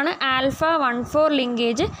മാത്രമാണ് ആൽഫ 1,4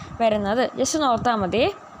 ലിങ്കേജ് വരുന്നത്. ജസ്റ്റ് നോർത്താൽ മതിയേ.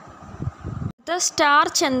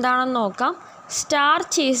 സ്റ്റാർച്ച് എന്താണെന്ന് നോക്കാം.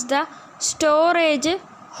 Starch is the storage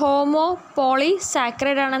homo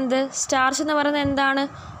polysaccharide ആണ്. എന്ത്? സ്റ്റാർച്ച് എന്ന് പറയുന്നത് എന്താണ്?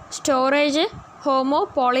 സ്റ്റോറേജ് ഹോമോ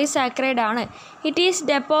പോളിസാക്കറൈഡ് ആണ്. It is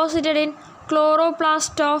deposited in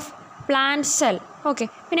chloroplast of plant cell. Okay,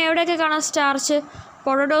 പിന്നെ എവിടെയൊക്കെ കാണാം സ്റ്റാർച്ച്?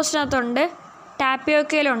 പൊട്ടറ്റോസിനകത്തുണ്ട്,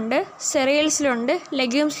 ടാപ്പിയോക്കയിലുണ്ട്, സെറിയൽസിലുണ്ട്,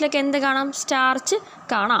 ലെഗ്യൂംസിലൊക്കെ എന്ത് കാണാം? സ്റ്റാർച്ച്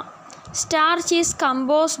കാണാം. സ്റ്റാർച്ച് ഈസ്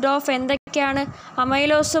കമ്പോസ്ഡ് ഓഫ് എന്തൊക്കെയാണ്?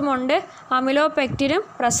 അമൈലോസും ഉണ്ട്, അമിലോപെക്റ്റിനും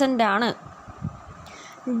പ്രസൻ്റ് ആണ്.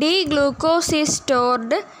 D glucose is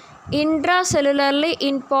stored ഇൻട്രാസെല്ലുലർലി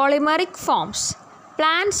in polymeric forms.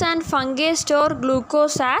 Plants and fungi store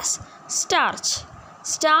glucose as starch.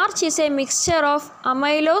 Starch is A mixture of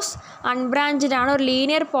amylose unbranched ആണ്. ഒരു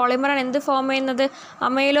ലീനിയർ പോളിമറാണ് എന്ത് ഫോം ചെയ്യുന്നത്?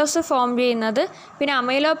 അമൈലോസ് ഫോം ചെയ്യുന്നത്. പിന്നെ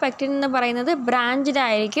അമൈലോപെക്റ്റിൻ എന്ന് പറയുന്നത് ബ്രാഞ്ച്ഡ്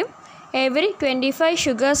ആയിരിക്കും. എവറി 25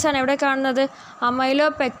 ഷുഗേഴ്സാണ് എവിടെ കാണുന്നത്?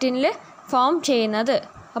 അമൈലോപെക്റ്റിനിൽ ഫോം ചെയ്യുന്നത്.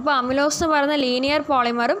 അപ്പോൾ അമിലോസ് എന്ന് പറയുന്ന ലീനിയർ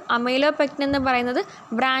പോളിമറും അമൈലോപെക്റ്റിൻ എന്ന് പറയുന്നത്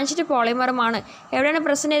ബ്രാഞ്ച്ഡ് പോളിമറുമാണ്. എവിടെയാണ്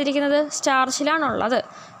പ്രസൻറ്റ് ചെയ്തിരിക്കുന്നത്? സ്റ്റാർച്ചിലാണുള്ളത്.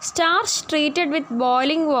 Starch treated with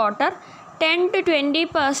boiling water 10 to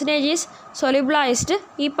 20% is സൊല്യൂബിളൈസ്ഡ്.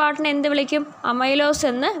 ഈ പാർട്ടിനെ എന്ത് വിളിക്കും? അമൈലോസ്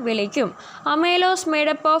എന്ന് വിളിക്കും. Amylose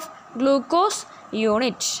made up of glucose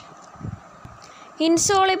unit.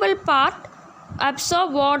 Insoluble part absorb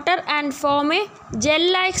water and form a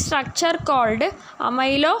gel-like structure called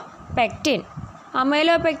amylopectin.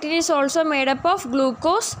 Amylopectin is also made up of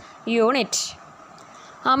glucose unit.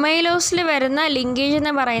 അമൈലോസിൽ വരുന്ന linkage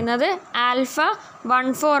എന്ന് പറയുന്നത് alpha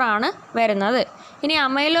 1,4 ആണ് വരുന്നത്. ഇനി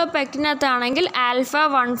അമൈലോപെക്റ്റിനകത്താണെങ്കിൽ ആൽഫ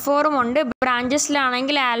 1,4 ഉണ്ട്,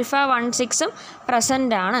 ബ്രാഞ്ചസിലാണെങ്കിൽ ആൽഫ 16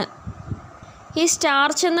 പ്രസൻ്റ് ആണ്. ഈ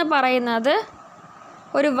സ്റ്റാർച്ച് എന്ന് പറയുന്നത്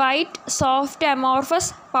ഒരു വൈറ്റ് സോഫ്റ്റ്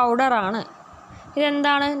അമോർഫസ് പൗഡറാണ്.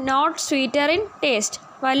 ഇതെന്താണ്? നോട്ട് സ്വീറ്റർ ഇൻ ടേസ്റ്റ്,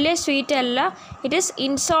 വലിയ സ്വീറ്റ് അല്ല. It is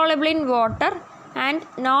insoluble in water and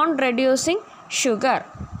non reducing sugar.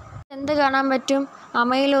 എന്ത് കാണാൻ പറ്റും?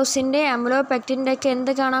 അമൈലോസിൻ്റെ അമിലോപെക്റ്റിൻ്റെ ഒക്കെ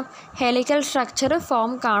എന്ത് കാണാം? ഹെലിക്കൽ സ്ട്രക്ചർ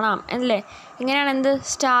ഫോം കാണാം അല്ലേ? ഇങ്ങനെയാണ് എന്ത്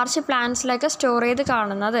സ്റ്റാർച്ച് പ്ലാന്റ്സിലൊക്കെ സ്റ്റോർ ചെയ്ത്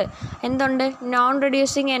കാണുന്നത്. എന്തുണ്ട്? നോൺ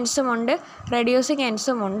റെഡ്യൂസിങ് എൻസും ഉണ്ട്, റെഡ്യൂസിങ്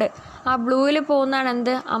എൻസും ഉണ്ട്. ആ ബ്ലൂവിൽ പോകുന്നതാണ്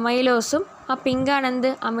എന്ത്? അമൈലോസും. ആ പിങ്കാണ് എന്ത്?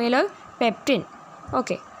 അമൈലോപെക്റ്റിൻ.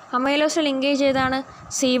 ഓക്കെ. അമൈലോസ് ലിങ്കേജ് ഏതാണ്?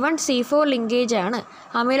 C1 C4 ലിങ്കേജ് ആണ്.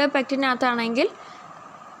 അമൈലോപെക്റ്റിനകത്താണെങ്കിൽ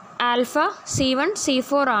ആൽഫ C1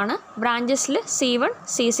 C4 ആണ്, ബ്രാഞ്ചസിൽ C1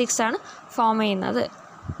 C6 ആണ് ഫോം ചെയ്യുന്നത്.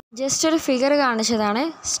 ജസ്റ്റ് ഒരു ഫിഗർ കാണിച്ചതാണ്.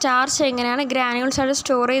 സ്റ്റാർച്ച് എങ്ങനെയാണ് ഗ്രാനുൾസ് ആയിട്ട്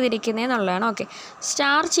സ്റ്റോർ ചെയ്തിരിക്കുന്നത് എന്നുള്ളതാണ്. Okay.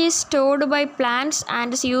 Starch is stored by plants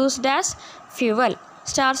and is used as fuel.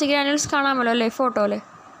 Starch granules കാണാമല്ലോ അല്ലേ ഫോട്ടോയിൽ.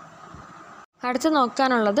 അടുത്ത്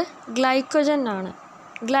നോക്കാനുള്ളത് ഗ്ലൈക്കോജൻ ആണ്.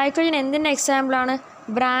 ഗ്ലൈക്കോജൻ എന്തിൻ്റെ എക്സാമ്പിളാണ്?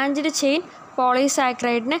 ബ്രാഞ്ച്ഡ് ചെയിൻ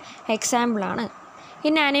പോളിസാക്കറൈഡിന് എക്സാമ്പിളാണ്.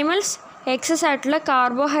 ഇൻ ആനിമൽസ് എക്സസ് ആയിട്ടുള്ള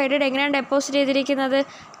കാർബോഹൈഡ്രേറ്റ് എങ്ങനെയാണ് ഡെപ്പോസിറ്റ് ചെയ്തിരിക്കുന്നത്?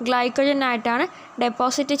 ഗ്ലൈക്കോജനായിട്ടാണ്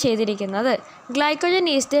ഡെപ്പോസിറ്റ് ചെയ്തിരിക്കുന്നത്. Glycogen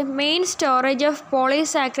is the main storage of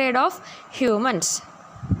polysaccharide of humans.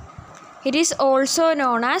 It is also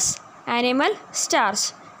known as animal starch.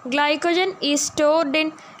 Glycogen is stored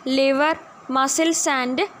in liver, muscles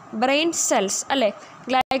and brain cells അല്ലേ?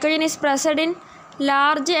 Glycogen is present in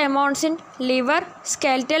large amounts in liver,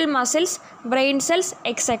 skeletal muscles, brain cells,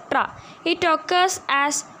 etc. It occurs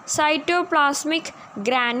as cytoplasmic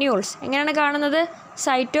granules. എങ്ങനെയാണ് കാണുന്നത്?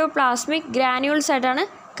 cytoplasmic granules ആയിട്ടാണ്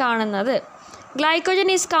കാണുന്നത്.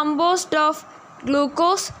 Glycogen is composed of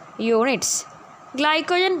glucose units.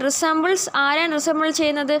 Glycogen resembles ആരെയാണ് resemble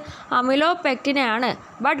ചെയ്യുന്നത്? അമിലോപെക്റ്റിനെയാണ്.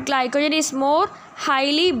 But glycogen is more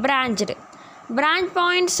highly branched. Branch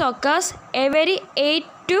points occurs every 8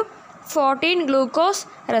 to 14 glucose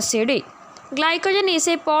residue. Glycogen is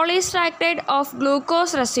a polysaccharide of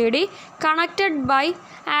glucose residue connected by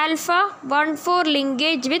alpha 1,4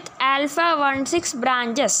 linkage with alpha 16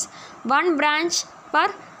 branches. One branch per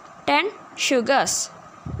 10 sugars.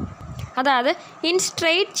 അതായത് in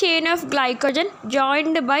straight chain of glycogen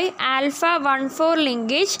joined by alpha 1,4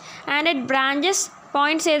 linkage and at branches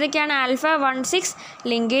points ഏതൊക്കെയാണ്? alpha 16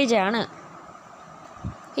 linkage ആണ്.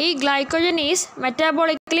 ഈ glycogen is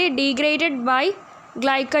മെറ്റാബോളിക്കലി degraded by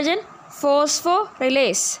glycogen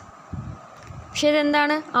ഫോസ്ഫോറിലേസ്. പക്ഷേ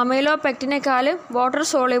ഇതെന്താണ്? അമൈലോപെക്റ്റിനേക്കാളും water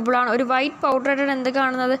സോളിബിളാണ്. ഒരു white പൗഡറായിട്ടാണ് എന്ത്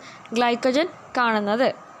കാണുന്നത്? Glycogen കാണുന്നത്.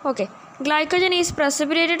 Okay. Glycogen is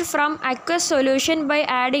precipitated from aqueous solution by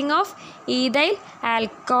adding of ethyl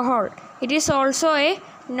alcohol. It is also A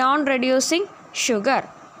non reducing sugar.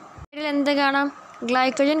 ഇതിൽ എന്ത് കാണാം?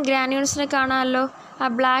 ഗ്ലൈക്കോജൻ ഗ്രാനുൾസിനെ കാണാമല്ലോ. ആ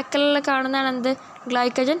ബ്ലാക്ക് കളറിൽ കാണുന്നതാണ് എന്ത്?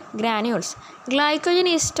 glycogen granules. Glycogen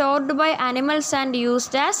is stored by animals and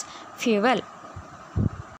used as fuel.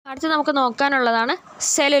 അടുത്ത് നമുക്ക് നോക്കാനുള്ളതാണ്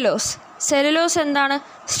സെല്ലുലോസ്. സെല്ലുലോസ് എന്താണ്?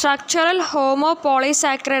 സ്ട്രക്ചറൽ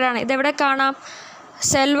ഹോമോപോളിസാക്കറൈഡ് ആണ്. ഇതെവിടെ കാണാം?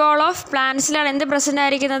 സെൽ വാൾ ഓഫ് പ്ലാന്റ്സിലാണ് എന്ത് പ്രസൻ്റ്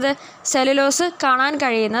ആയിരിക്കുന്നത്? സെല്ലുലോസ് കാണാൻ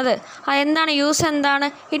കഴിയുന്നത്. അതെന്താണ്? യൂസ് എന്താണ്?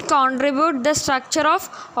 It contribute the structure of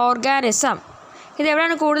organism.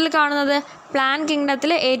 ഇതെവിടെയാണ് കൂടുതൽ കാണുന്നത്? പ്ലാന്റ്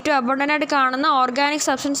കിങ്ഡത്തിൽ ഏറ്റവും അബണ്ടൻ്റ് ആയിട്ട് കാണുന്ന ഓർഗാനിക്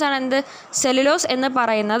സബ്സ്റ്റൻസ് ആണ് എന്ത്? സെല്ലുലോസ് എന്ന്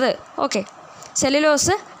പറയുന്നത്. ഓക്കെ.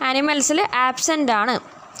 സെല്ലുലോസ് ആനിമൽസിൽ ആബ്സെൻ്റ് ആണ്.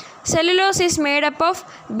 Cellulose is made up of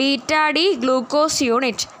beta D glucose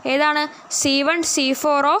unit. ഏതാണ്? C1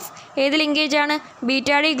 C4 ഓഫ് ഏത് ലിങ്കേജ് ആണ്?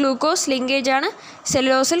 ബീറ്റാ ഡി ഗ്ലൂക്കോസ് ലിങ്കേജ് ആണ്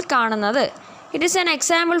സെല്ലുലോസിൽ കാണുന്നത്. It is an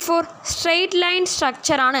example for straight line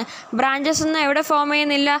structure ആണ്. ബ്രാഞ്ചസ് ഒന്നും എവിടെ ഫോം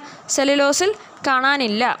ചെയ്യുന്നില്ല? സെല്ലുലോസിൽ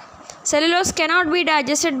കാണാനില്ല. Cellulose cannot be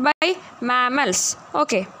digested by mammals.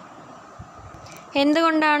 Okay.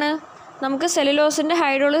 എന്തുകൊണ്ടാണ്? നമുക്ക് സെല്ലുലോസിൻ്റെ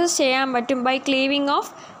ഹൈഡ്രോളിസിസ് ചെയ്യാൻ പറ്റും by cleaving of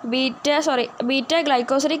beta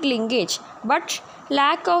glycosidic linkage. But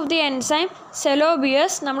lack of the enzyme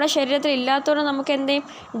സെലോബിയസ് നമ്മുടെ ശരീരത്തിൽ ഇല്ലാത്തതുകൊണ്ട് നമുക്ക് എന്ത് ചെയ്യും,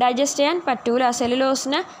 ഡൈജസ്റ്റ് ചെയ്യാൻ പറ്റൂല.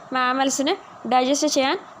 സെല്ലുലോസിന് മാമൽസിന് ഡൈജസ്റ്റ്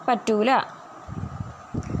ചെയ്യാൻ പറ്റൂല.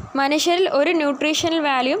 മനുഷ്യരിൽ ഒരു ന്യൂട്രീഷണൽ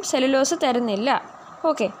വാല്യൂയും സെല്ലുലോസ് തരുന്നില്ല.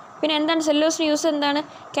 ഓക്കെ, പിന്നെ എന്താണ് സെല്ലുലോസിന് യൂസ് എന്താണ്?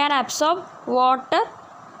 Can absorb water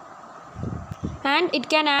and it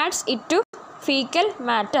can ads it to fecal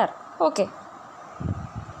matter. Okay,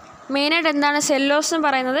 മെയിനായിട്ട് എന്താണ് സെല്ലുലോസ് എന്ന്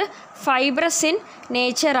പറയുന്നത്? Fibrous in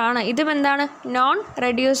നേച്ചറാണ്. ഇതും എന്താണ്? നോൺ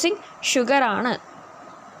റെഡ്യൂസിങ് ഷുഗർ ആണ്.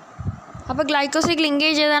 അപ്പോൾ ഗ്ലൈക്കോസിക്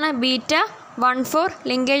ലിങ്കേജ് ഏതാണ്? β14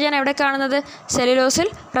 ലിങ്കേജാണ് എവിടെ കാണുന്നത്? സെല്ലുലോസിൽ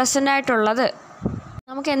പ്രസൻ്റ് ആയിട്ടുള്ളത്.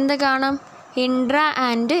 നമുക്ക് എന്ത് കാണാം? Intra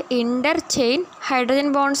and inter chain hydrogen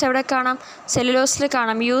bonds എവിടെ കാണാം? സെല്ലുലോസിൽ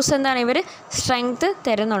കാണാം. യൂസ് എന്താണ്? ഇവർ സ്ട്രെങ്ത്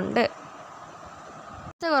തരുന്നുണ്ട്.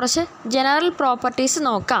 കുറച്ച് ജനറൽ പ്രോപ്പർട്ടീസ്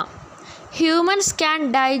നോക്കാം. Humans can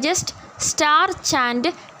digest starch and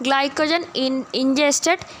glycogen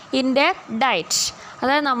ingested in there diet.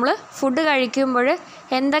 അതായത് നമ്മൾ ഫുഡ് കഴിക്കുമ്പോൾ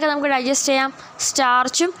എന്തൊക്കെ നമുക്ക് ഡൈജസ്റ്റ് ചെയ്യാം?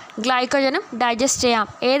 സ്റ്റാർച്ചും ഗ്ലൈക്കോജനും ഡൈജസ്റ്റ് ചെയ്യാം.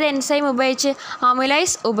 ഏത് എൻസൈം ഉപയോഗിച്ച്?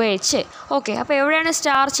 അമിലൈസ് ഉപയോഗിച്ച്. ഓക്കെ, അപ്പോൾ എവിടെയാണ്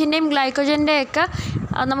സ്റ്റാർച്ചിൻ്റെയും ഗ്ലൈക്കോജൻ്റെയൊക്കെ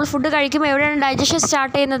നമ്മൾ ഫുഡ് കഴിക്കുമ്പോൾ എവിടെയാണ് ഡൈജഷൻ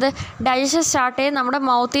സ്റ്റാർട്ട് ചെയ്യുന്നത്? ഡൈജഷൻ സ്റ്റാർട്ട് ചെയ്യുന്നത് നമ്മുടെ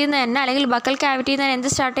മൗത്തിൽ നിന്ന് തന്നെ, അല്ലെങ്കിൽ ബക്കൽ ക്യാവിറ്റിയിൽ നിന്ന് തന്നെ എന്ത്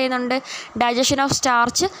സ്റ്റാർട്ട് ചെയ്യുന്നുണ്ട്? ഡൈജഷൻ ഓഫ്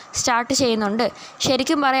സ്റ്റാർച്ച് സ്റ്റാർട്ട് ചെയ്യുന്നുണ്ട്.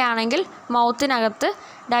 ശരിക്കും പറയുകയാണെങ്കിൽ മൗത്തിനകത്ത്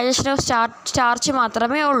ഡൈജഷൻ ഓഫ് സ്റ്റാർച്ച്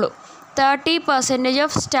മാത്രമേ ഉള്ളൂ. 30%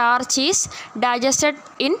 of starch is digested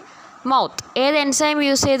in mouth. ഏത് എൻസൈം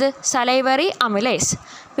യൂസ് ചെയ്ത്? Salivary amylase.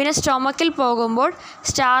 പിന്നെ സ്റ്റൊമക്കിൽ പോകുമ്പോൾ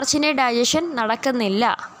സ്റ്റാർച്ചിൻ്റെ ഡൈജഷൻ നടക്കുന്നില്ല.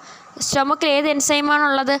 സ്റ്റൊമക്കിൽ ഏത്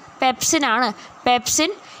എൻസൈമാണുള്ളത്? പെപ്സിനാണ്. പെപ്സിൻ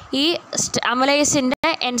ഈ അമിലേസിൻ്റെ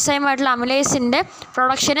എൻസൈമായിട്ടുള്ള അമിലേസിൻ്റെ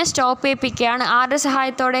പ്രൊഡക്ഷനെ സ്റ്റോപ്പ് ചെയ്യിപ്പിക്കുകയാണ്. ആരുടെ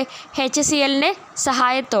സഹായത്തോടെ? HClൻ്റെ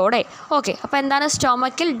സഹായത്തോടെ. ഓക്കെ, അപ്പോൾ എന്താണ്?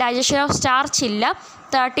 സ്റ്റൊമക്കിൽ ഡൈജഷൻ ഓഫ് സ്റ്റാർച്ച് ഇല്ല.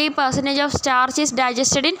 30% of starch is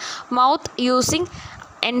digested in mouth using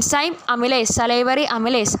enzyme amylase, salivary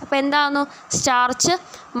amylase. അപ്പോൾ എന്താണെന്നു? സ്റ്റാർച്ച്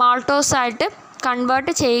മാൾട്ടോസായിട്ട്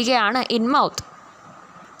കൺവേർട്ട് ചെയ്യുകയാണ് ഇൻ മൗത്ത്.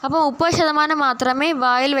 അപ്പോൾ 30% മാത്രമേ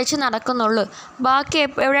വായിൽ വെച്ച് നടക്കുന്നുള്ളൂ. ബാക്കി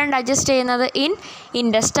എവിടെയാണ് ഡൈജസ്റ്റ് ചെയ്യുന്നത്? In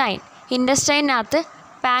intestine. ഇൻഡസ്റ്റൈനകത്ത്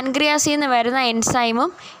പാൻക്രിയാസിൽ നിന്ന് വരുന്ന എൻസൈമും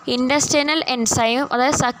ഇൻഡസ്റ്റൈനൽ എൻസൈമും,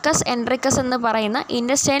 അതായത് സക്കസ് എൻട്രിക്കസ് എന്ന് പറയുന്ന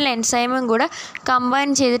ഇൻഡസ്റ്റൈനൽ എൻസൈമും കൂടെ കമ്പൈൻ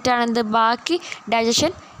ചെയ്തിട്ടാണ് എന്ത് ബാക്കി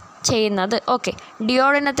ഡൈജഷൻ ചെയ്യുന്നത്. ഓക്കെ,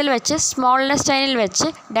 ഡിയോഡിനത്തിൽ വെച്ച് സ്മോൾ ഇൻഡസ്റ്റൈനിൽ വെച്ച്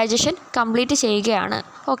ഡൈജഷൻ കംപ്ലീറ്റ് ചെയ്യുകയാണ്.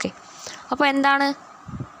 ഓക്കെ, അപ്പോൾ എന്താണ്?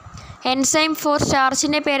 എൻസൈം ഫോർ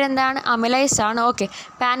സ്റ്റാർച്ചിൻ്റെ പേരെന്താണ്? അമിലൈസ് ആണ്. ഓക്കെ,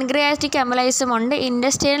 പാൻക്രിയാറ്റിക് അമിലൈസും ഉണ്ട്,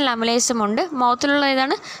 ഇൻഡസ്റ്റൈനൽ അമിലൈസും ഉണ്ട്. മൗത്തിലുള്ള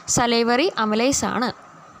ഏതാണ്? സലൈവറി അമിലൈസ് ആണ്.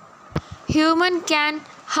 Human can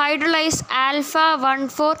hydrolyse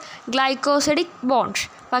α14 glycosidic bond.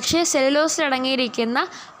 പക്ഷേ സെല്ലുലോസിൽ അടങ്ങിയിരിക്കുന്ന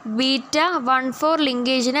β14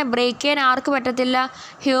 ലിങ്കേജിനെ ബ്രേക്ക് ചെയ്യാൻ ആർക്ക് പറ്റത്തില്ല?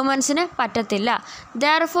 ഹ്യൂമൻസിന് പറ്റത്തില്ല.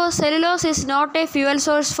 Therefore cellulose is not a fuel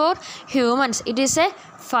source for humans. It is a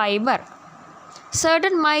fiber.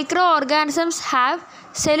 Certain microorganisms have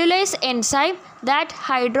cellulase enzyme that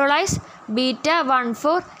hydrolyze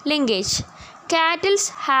β14 linkage. Cattle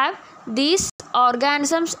have these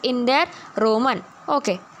organisms in their rumen.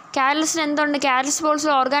 Okay, കാറ്റൽസിന് എന്തുണ്ട്? Cattles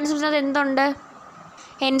പോലുള്ള ഓർഗാനിസംസിനകത്ത് എന്തുണ്ട്?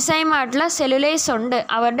 എൻസൈമായിട്ടുള്ള സെല്ലുലൈസ് ഉണ്ട്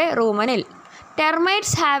അവരുടെ റൂമനിൽ.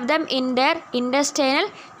 Termites have them in there intestinal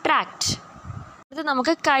tract. ഇത്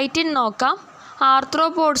നമുക്ക് chitin നോക്കാം.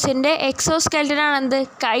 ആർത്രോപോഡ്സിൻ്റെ എക്സോസ്കെൽറ്റനാണ് എന്ത്?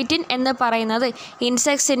 Chitin എന്ന് പറയുന്നത്.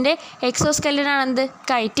 ഇൻസെക്ട്സിൻ്റെ എക്സോസ്കെൽറ്റനാണ് എന്ത്?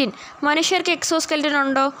 കൈറ്റിൻ. മനുഷ്യർക്ക് എക്സോസ്കെൽറ്റൻ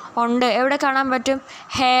ഉണ്ടോ? ഉണ്ട്. എവിടെ കാണാൻ പറ്റും?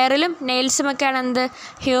 ഹെയറിലും നെയിൽസുമൊക്കെയാണ് എന്ത്?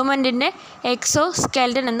 ഹ്യൂമൻ്റെ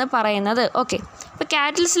എക്സോസ്കെൽറ്റൻ എന്ന് പറയുന്നത്. ഓക്കെ, ഇപ്പോൾ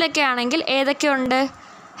കാറ്റിൽസിലൊക്കെ ആണെങ്കിൽ ഏതൊക്കെയുണ്ട്?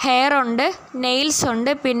 ഹെയർ ഉണ്ട്, നെയിൽസ്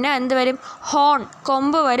ഉണ്ട്, പിന്നെ എന്ത് വരും? ഹോൺ,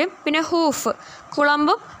 കൊമ്പ് വരും, പിന്നെ ഹൂഫ്,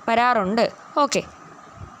 കുളമ്പും വരാറുണ്ട്. ഓക്കെ,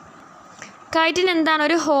 കൈറ്റിൻ എന്താണ്?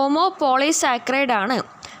 ഒരു ഹോമോ പോളിസാക്രൈഡ് ആണ്.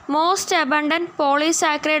 Most abundant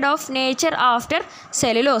polysaccharide of nature after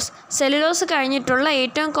cellulose. Cellulose കഴിഞ്ഞിട്ടുള്ള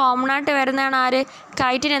ഏറ്റവും കോമൺ ആയിട്ട് വരുന്നതാണ് ആര്?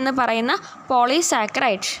 കൈറ്റിൻ എന്ന് പറയുന്ന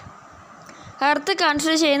polysaccharide. Earth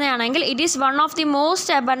consider ചെയ്യുന്നതാണെങ്കിൽ it is one of the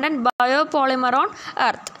most abundant biopolymer on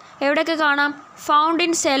earth. എവിടെയൊക്കെ കാണാം? Found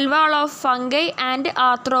in cell wall of fungi and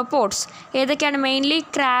arthropods. ഏതൊക്കെയാണ്? Mainly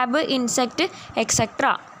crab, insect, etcetera.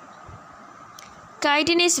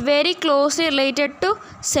 Chitin is very closely related to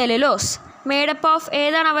cellulose. Made up of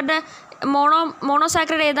ഏതാണ് അവരുടെ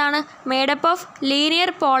monosaccharide ഏതാണ്? made up of linear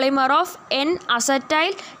polymer of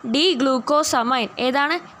N-acetyl D-glucosamine.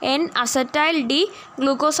 ഏതാണ്? N-acetyl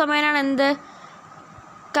D-glucosamine ആണ് എന്ത്?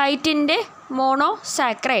 കൈറ്റിൻ്റെ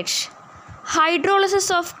monosaccharide.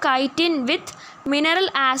 Hydrolysis of chitin with mineral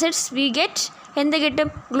acids we get എന്ത് കിട്ടും?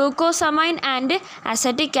 Glucosamine and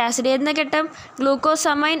acetic acid. എന്ന് കിട്ടും?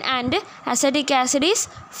 Glucosamine and acetic acid is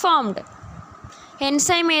formed.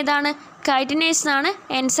 Enzyme ഏതാണ്? Chitinase എന്നാണ്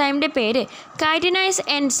എൻസൈമിൻ്റെ പേര്. കൈറ്റിനൈസ്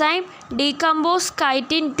enzyme decompose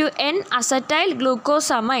chitin to N acetyl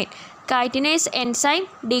glucosamine. Chitinase enzyme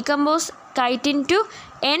decompose chitin to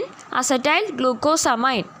N acetyl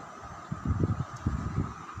glucosamine.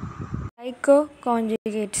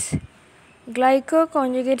 Glyco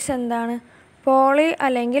conjugates എന്താണ്? Poly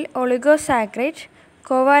അല്ലെങ്കിൽ oligosaccharide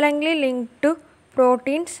കോവാലൻ്റ്ലി linked to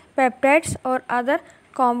proteins, peptides or other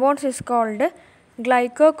compounds is called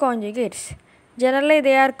glycoconjugates. Generally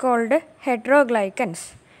they are called heteroglycans.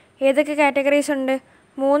 ഏതൊക്കെ categories ഉണ്ട്?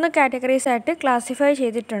 3 categories ആയിട്ട് classify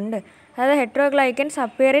ചെയ്തിട്ടുണ്ട്. അതായത് heteroglycans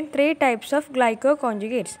appear in 3 types of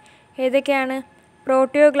glycoconjugates. ഏതൊക്കെയാണ്?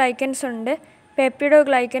 പ്രോട്ടിയോഗ്ലൈക്കൻസ് ഉണ്ട്,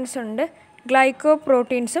 പെപ്റ്റിഡോഗ്ലൈക്കൻസ് ഉണ്ട്,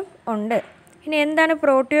 ഗ്ലൈക്കോപ്രോട്ടീൻസും ഉണ്ട്. ഇനി എന്താണ്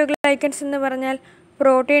പ്രോട്ടിയോഗ്ലൈക്കൻസ് എന്ന് പറഞ്ഞാൽ?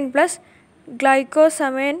 Protein plus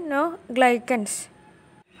ഗ്ലൈക്കോസമിനോഗ്ലൈക്കൻസ്.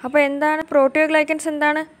 അപ്പോൾ എന്താണ് പ്രോട്ടിയോഗ്ലൈക്കൻസ്?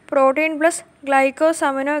 എന്താണ്? Protein plus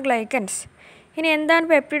ഗ്ലൈക്കോസമിനോഗ്ലൈക്കൻസ്. ഇനി എന്താണ്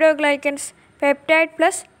പെപ്റ്റിഡോഗ്ലൈക്കൻസ്? Peptide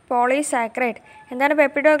plus polysaccharide. എന്താണ്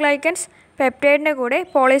പെപ്റ്റിഡോഗ്ലൈക്കൻസ്? പെപ്റ്റൈഡിൻ്റെ കൂടെ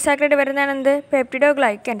പോളിസാക്കറൈഡ് വരുന്നതാണ് എന്ത്?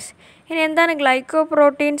 പെപ്റ്റിഡോഗ്ലൈക്കൻസ്. ഇനി എന്താണ്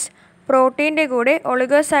ഗ്ലൈക്കോപ്രോട്ടീൻസ്? പ്രോട്ടീൻ്റെ കൂടെ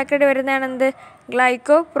ഒളിഗോസാക്കറൈഡ് വരുന്നതാണ് എന്ത്?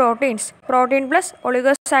 Glycoproteins. Protein plus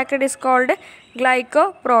oligosaccharide is called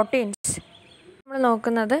glycoproteins. നമ്മൾ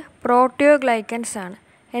നോക്കുന്നത് പ്രോട്ടിയോഗ്ലൈക്കൻസ് ആണ്.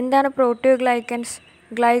 എന്താണ് പ്രോട്ടിയോഗ്ലൈക്കൻസ്?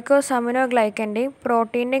 ഗ്ലൈക്കോസമിനോഗ്ലൈക്കൻ്റെയും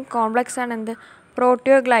പ്രോട്ടീൻ്റെയും കോംപ്ലക്സ് ആണ് എന്ത്?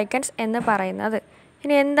 പ്രോട്ടിയോഗ്ലൈക്കൻസ് എന്ന് പറയുന്നത്.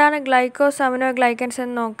 ഇനി എന്താണ് ഗ്ലൈക്കോസമിനോഗ്ലൈക്കൻസ്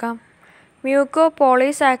എന്ന് നോക്കാം. Muco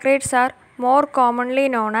polysaccharides are more commonly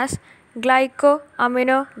known as glyco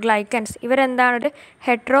അമിനോഗ്ലൈക്കൻസ്. ഇവരെന്താണ്? ഒരു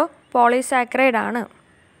ഹെട്രോ പോളിസാക്കറൈഡ് ആണ്.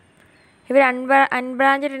 ഇവർ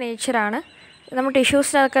അൺബ്രാഞ്ചഡ് നേച്ചറാണ്. നമ്മുടെ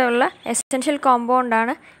ടിഷ്യൂസിനൊക്കെ ഉള്ള എസെൻഷ്യൽ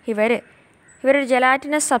കോമ്പൗണ്ടാണ് ഇവരൊരു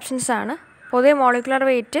ജെലാറ്റിനസ് സബ്സ്റ്റൻസ് ആണ്. പൊതുവെ മോളിക്കുലർ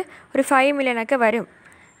വെയിറ്റ് ഒരു 5 million ഒക്കെ വരും.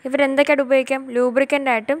 ഇവരെന്തൊക്കെയായിട്ട് ഉപയോഗിക്കാം?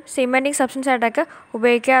 ലൂബ്രിക്കൻ്റായിട്ടും സിമെൻറ്റിങ് സബ്സ്റ്റൻസ് ആയിട്ടൊക്കെ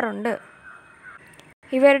ഉപയോഗിക്കാറുണ്ട്.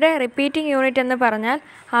 ഇവരുടെ റിപ്പീറ്റിംഗ് യൂണിറ്റ് എന്ന് പറഞ്ഞാൽ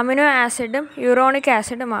അമിനോ ആസിഡും യൂറോണിക്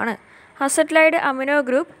ആസിഡുമാണ്. അസറ്റൈൽഡ് amino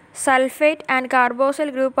group, sulphate and carboxyl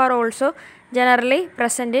group are also generally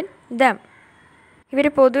present in them. ഇവർ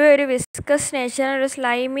പൊതുവെ ഒരു വിസ്കസ് നേച്ചറിന്, ഒരു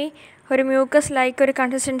സ്ലൈമി, ഒരു മ്യൂക്കസ് ലൈക്ക് ഒരു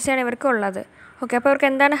കൺസിസ്റ്റൻസിയാണ് ഇവർക്കുള്ളത്. ഓക്കെ, അപ്പോൾ അവർക്ക്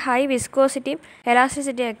എന്താണ്? ഹൈ വിസ്കോസിറ്റിയും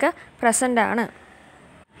എലാസ്റ്റിസിറ്റിയൊക്കെ പ്രസൻ്റ് ആണ്.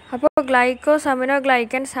 അപ്പോൾ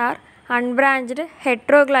ഗ്ലൈക്കോസമിനോഗ്ലൈക്കൻസ് R unbranched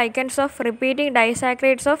ഹെട്രോഗ്ലൈക്കൻസ് of repeating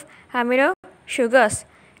disaccharides of amino sugars,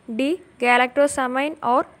 D ഗാലക്ടോസമൈൻ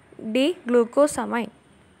or D glucosamine.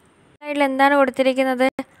 ഇതിൽ എന്താണ് കൊടുത്തിരിക്കുന്നത്?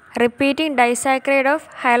 റിപ്പീറ്റിംഗ് ഡൈസാക്കറൈഡ് ഓഫ്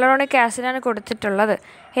ഹൈലറോണിക് ആസിഡാണ് കൊടുത്തിട്ടുള്ളത്.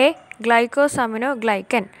 എ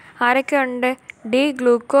ഗ്ലൈക്കോസമിനോഗ്ലൈക്കൻ. ആരൊക്കെയുണ്ട്? ഡി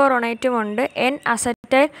ഗ്ലൂക്കോറൊണേറ്റും ഉണ്ട്, എൻ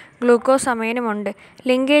അസറ്റൈൽ ഗ്ലൂക്കോസമൈനുമുണ്ട്.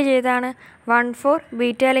 ലിങ്കേജ് ഏതാണ്? 1,4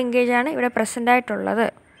 ബീറ്റ ലിങ്കേജാണ് ഇവിടെ പ്രസൻ്റ് ആയിട്ടുള്ളത്.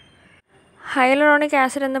 ഹൈലറോണിക്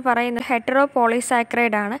ആസിഡ് എന്ന് പറയുന്നത് ഹെറ്ററോ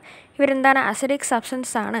പോളിസാക്കറൈഡ് ആണ്. ഇവരെന്താണ്? അസിഡിക്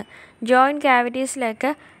സബ്സ്റ്റൻസ് ആണ്. ജോയിൻറ്റ്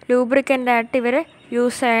ക്യാവിറ്റീസിലൊക്കെ ലൂബ്രിക്കൻ്റായിട്ട് ഇവർ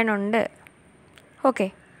യൂസ് ചെയ്യാനുണ്ട്. ഓക്കെ,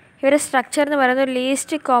 ഇവരുടെ സ്ട്രക്ചർ എന്ന് പറയുന്നത് ഒരു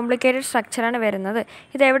ലീസ്റ്റ് കോംപ്ലിക്കേറ്റഡ് സ്ട്രക്ചറാണ് വരുന്നത്.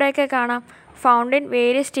 ഇതെവിടെയൊക്കെ കാണാം? Found in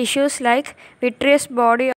various tissues like vitreous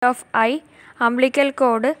body of I, umbilical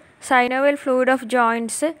code, synovial fluid of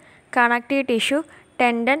joints, connective tissue,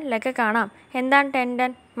 ടെൻഡനിലൊക്കെ കാണാം. എന്താണ്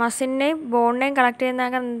ടെൻഡൻ? മസിലിനെയും ബോണിനെയും കണക്ട്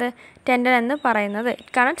ചെയ്യുന്നത് ടെൻഡൻ എന്ന് പറയുന്നത്.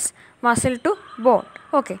 It connects muscle to bone.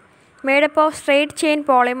 Okay, made up of straight chain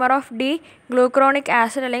polymer of D ഗ്ലൂക്കറോണിക്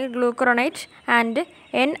acid അല്ലെങ്കിൽ ഗ്ലൂക്കറോണേറ്റ് and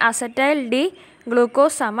N acetyl D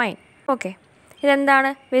glucosamine. Okay, ഇതെന്താണ്?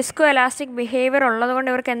 വിസ്കോ elastic behaviour ഉള്ളതുകൊണ്ട്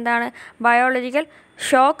ഇവർക്ക് എന്താണ്? ബയോളജിക്കൽ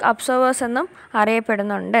ഷോക്ക് അബ്സോർവേഴ്സ് എന്നും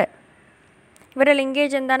അറിയപ്പെടുന്നുണ്ട്. ഇവരുടെ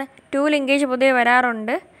ലിങ്കേജ് എന്താണ്? 2 ലിങ്കേജ് പൊതുവെ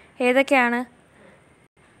വരാറുണ്ട്. ഏതൊക്കെയാണ്?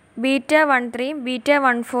 ബീറ്റ 13 ബീറ്റ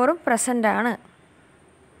 14 പ്രസൻ്റ് ആണ്.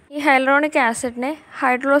 ഈ ഹൈലറോണിക് ആസിഡിനെ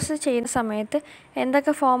ഹൈഡ്രോളിസിസ് ചെയ്യുന്ന സമയത്ത്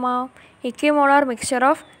എന്തൊക്കെ ഫോം ആവും? ഇക്വിമോളാർ mixture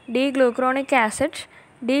of D ഗ്ലൂക്കറോണിക് acid,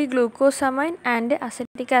 D glucosamine and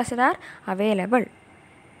acetic acid are available.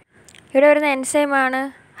 ഇവിടെ വരുന്ന എൻസൈമാണ്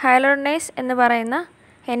ഹൈലറോണേസ് എന്ന് പറയുന്ന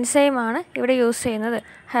എൻസൈമാണ് ഇവിടെ യൂസ് ചെയ്യുന്നത്.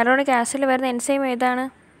 ഹൈലറോണിക് ആസിഡിൽ വരുന്ന എൻസൈം ഏതാണ്?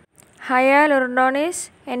 ഹയാലുറോണേസ്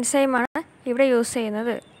എൻസൈമാണ് ഇവിടെ യൂസ്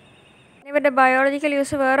ചെയ്യുന്നത്. ഇവരുടെ ബയോളജിക്കൽ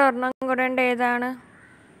യൂസ് വേറെ ഒരെണ്ണം കൂടേണ്ട ഏതാണ്?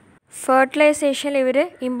 ഫെർട്ടിലൈസേഷനിൽ ഇവർ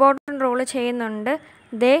ഇമ്പോർട്ടൻ്റ് റോൾ ചെയ്യുന്നുണ്ട്.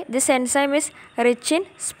 This enzyme is rich in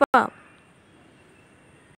sperm.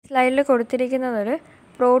 സ്ലൈഡിൽ കൊടുത്തിരിക്കുന്നതൊരു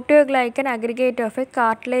proteoglycan aggregate of A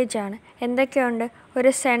cartilage ആണ്. എന്തൊക്കെയുണ്ട്? ഒരു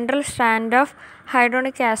central strand of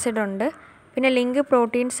hydronic acid ഉണ്ട്, പിന്നെ ലിങ്ക്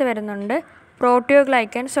പ്രോട്ടീൻസ് വരുന്നുണ്ട്,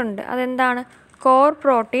 പ്രോട്ടിയോഗ്ലൈക്കൻസ് ഉണ്ട്. അതെന്താണ്? Core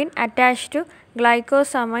protein attach to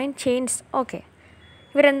ഗ്ലൈക്കോസമൈൻ chains. Okay,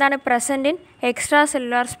 ഇവരെന്താണ്? Present in extra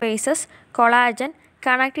cellular spaces, collagen,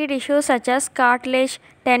 connective tissues such as cartilage,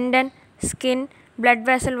 tendon, skin, blood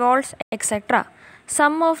vessel walls etcetera.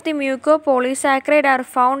 Some of the mucopolysaccharide are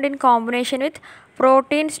found in combination with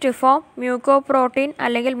proteins to form mucoprotein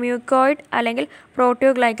അല്ലെങ്കിൽ mucoid അല്ലെങ്കിൽ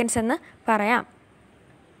proteoglycans എന്ന് പറയാം.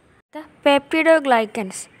 The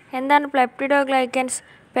peptidoglycans. എന്താണ് peptidoglycans?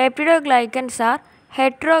 Peptidoglycans are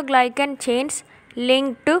heteroglycan chains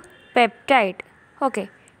linked to peptide. Okay.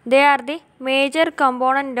 They are the major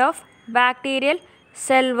component of bacterial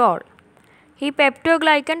cell wall. ഈ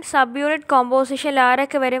പെപ്റ്റോഗ്ലൈക്കൻ sub unit കോമ്പോസിഷനിൽ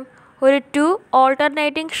ആരൊക്കെ വരും? ഒരു 2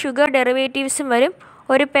 alternating sugar ഡെറിവേറ്റീവ്സും വരും,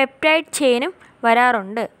 ഒരു പെപ്റ്റൈഡ് ചെയിനും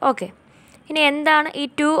വരാറുണ്ട്. ഓക്കെ, ഇനി എന്താണ് ഈ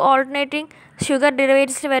 2 ഓൾട്ടർനേറ്റിംഗ് ഷുഗർ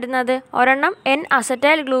ഡെറിവേറ്റീവ്സിൽ വരുന്നത്? ഒരെണ്ണം എൻ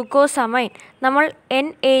അസറ്റൈൽ ഗ്ലൂക്കോസമൈൻ, നമ്മൾ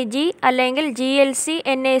NAG അല്ലെങ്കിൽ GLC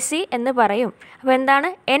NAC എന്ന് പറയും. അപ്പോൾ എന്താണ്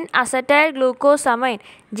N acetyl glucosamine,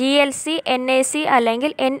 GLC NAC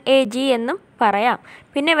അല്ലെങ്കിൽ NAG എന്നും പറയാം.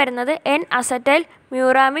 പിന്നെ വരുന്നത് N acetyl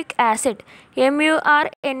muramic acid,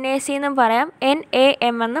 MURNAC എന്നും പറയാം,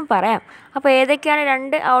 NAM എന്നും പറയാം. അപ്പോൾ ഏതൊക്കെയാണ്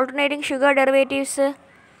 2 alternating sugar derivatives?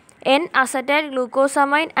 N acetyl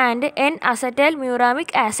glucosamine and N acetyl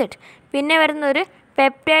muramic acid. പിന്നെ വരുന്നൊരു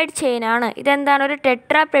പെപ്റ്റൈഡ് ചെയിനാണ്. ഇതെന്താണ്? ഒരു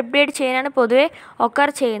ടെട്രാ പെപ്റ്റൈഡ് ചെയിനാണ് പൊതുവെ ഒക്കർ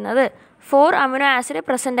ചെയ്യുന്നത്. 4 അമിനോ ആസിഡ്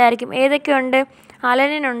പ്രസൻ്റ് ആയിരിക്കും. ഏതൊക്കെയുണ്ട്?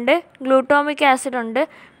 അലനിൻ ഉണ്ട്, ഗ്ലൂട്ടോമിക് ആസിഡ് ഉണ്ട്,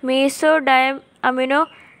 മീസോ അമിനോ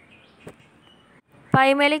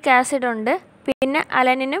പൈമലിക് ആസിഡ് ഉണ്ട്, പിന്നെ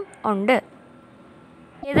അലനിനും ഉണ്ട്.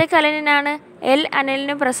 ഏതൊക്കെ അലനിനാണ്? L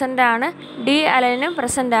അലനിനും പ്രസൻ്റ് ആണ്, D അലനിനും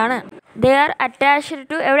പ്രസൻ്റ് ആണ്. ദേ ആർ അറ്റാച്ച്ഡ്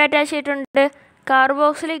ടു, എവിടെ അറ്റാച്ച് ചെയ്തിട്ടുണ്ട്?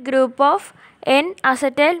 Carboxylic group of N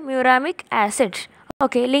acetyl muramic acid.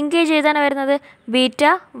 Okay, linkage ഏതാണ് വരുന്നത്?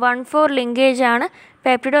 β14 ലിങ്കേജ് ആണ്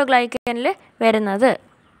പെപ്റ്റിഡോഗ്ലൈക്കനിൽ വരുന്നത്.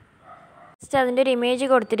 ജസ്റ്റ് അതിൻ്റെ ഒരു ഇമേജ്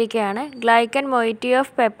കൊടുത്തിരിക്കുകയാണ്. Glycan മൊയിറ്റി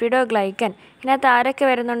of peptidoglycan. ഇതിനകത്ത് ആരൊക്കെ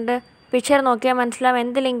വരുന്നുണ്ട്? പിക്ചർ നോക്കിയാൽ മനസ്സിലാവും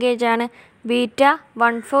എന്ത് ലിങ്കേജാണ്?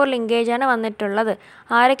 β14 ലിങ്കേജാണ് വന്നിട്ടുള്ളത്.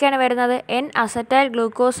 ആരൊക്കെയാണ് വരുന്നത്? എൻ അസറ്റൈൽ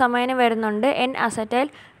ഗ്ലൂക്കോസമൈനും വരുന്നുണ്ട്, എൻ അസറ്റൈൽ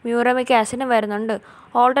മ്യൂറമിക് ആസിഡും വരുന്നുണ്ട്.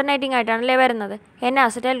 ഓൾട്ടർനേറ്റിംഗ് ആയിട്ടാണല്ലേ വരുന്നത്. എൻ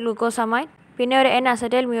അസറ്റൈൽ ഗ്ലൂക്കോസമൈൻ, പിന്നെ ഒരു എൻ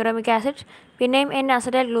അസറ്റൈൽ മ്യൂറമിക് ആസിഡ്, പിന്നെയും എൻ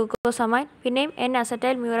അസറ്റൈൽ ഗ്ലൂക്കോസമൈൻ, പിന്നെയും എൻ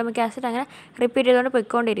അസറ്റൈൽ മ്യൂറമിക് ആസിഡ്, അങ്ങനെ റിപ്പീറ്റ് ചെയ്തുകൊണ്ട്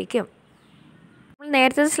പോയിക്കൊണ്ടിരിക്കും. നമ്മൾ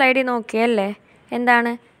നേരത്തെ സ്ലൈഡിൽ നോക്കിയല്ലേ,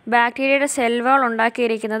 എന്താണ് ബാക്ടീരിയയുടെ സെൽ വാൾ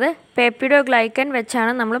ഉണ്ടാക്കിയിരിക്കുന്നത് പെപ്റ്റിഡോഗ്ലൈക്കൻ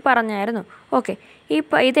വെച്ചാണ് നമ്മൾ പറഞ്ഞായിരുന്നു. ഓക്കെ,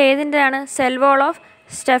 ഇത് ഏതിൻ്റെയാണ്? സെൽ വാൾ ഓഫ്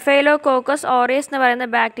സ്റ്റെഫൈലോകോക്കസ് ഓറിയസ് എന്ന് പറയുന്ന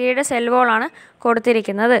ബാക്ടീരിയയുടെ സെൽ വാളാണ്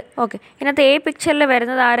കൊടുത്തിരിക്കുന്നത്. ഓക്കെ, ഇതിനകത്ത് ഈ പിക്ചറിൽ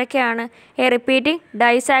വരുന്നത് ആരൊക്കെയാണ്? റിപ്പീറ്റിംഗ്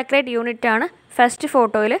ഡൈസാക്രൈഡ് യൂണിറ്റ് ആണ് ഫസ്റ്റ്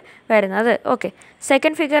ഫോട്ടോയിൽ വരുന്നത്. ഓക്കെ,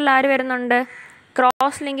 സെക്കൻഡ് ഫിഗറിൽ ആര് വരുന്നുണ്ട്?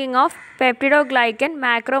 Cross linking of peptidoglycan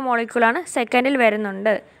macro മോളിക്യൂളാണ് സെക്കൻഡിൽ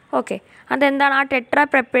വരുന്നുണ്ട്. ഓക്കെ, അതെന്താണ്? ആ ടെട്രാ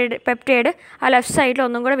പെപ്റ്റൈഡ് ആ ലെഫ്റ്റ് സൈഡിൽ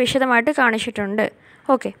ഒന്നും കൂടെ വിശദമായിട്ട് കാണിച്ചിട്ടുണ്ട്.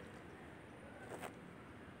 ഓക്കെ,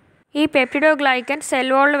 ഈ പെപ്റ്റിഡോഗ്ലൈക്കൻ സെൽ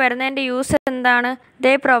വാളിൽ വരുന്നതിൻ്റെ യൂസ് എന്താണ്?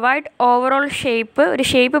 ദേ പ്രൊവൈഡ് ഓവറോൾ ഷേപ്പ്, ഒരു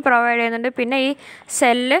ഷേപ്പ് പ്രൊവൈഡ് ചെയ്യുന്നുണ്ട്. പിന്നെ ഈ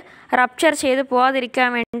സെല്ല് റപ്ചർ ചെയ്ത് പോകാതിരിക്കാൻ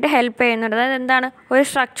വേണ്ടി ഹെൽപ്പ് ചെയ്യുന്നുണ്ട്. അതായത് എന്താണ്? ഒരു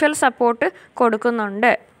സ്ട്രക്ചറൽ സപ്പോർട്ട്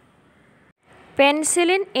കൊടുക്കുന്നുണ്ട്.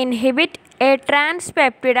 Penicillin inhibit A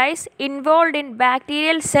ട്രാൻസ്പെപ്റ്റിഡൈസ് involve in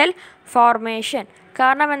bacterial cell formation.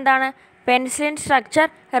 കാരണം എന്താണ്? Penicillin structure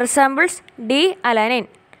resembles D alanine.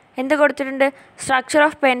 എന്ത് കൊടുത്തിട്ടുണ്ട്? സ്ട്രക്ചർ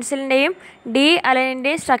ഓഫ് പെൻസിലിൻ്റെയും ഡി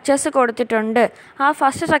അലനിൻ്റെയും സ്ട്രക്ചേഴ്സ് കൊടുത്തിട്ടുണ്ട്. ആ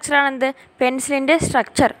ഫസ്റ്റ് സ്ട്രക്ചറാണ് എന്ത്? പെൻസിലിൻ്റെ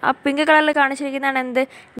സ്ട്രക്ചർ. ആ പിങ്ക് കളറിൽ കാണിച്ചിരിക്കുന്നതാണ് എന്ത്?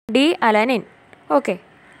 D alanine. ഓക്കെ,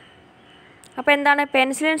 അപ്പോൾ എന്താണ്?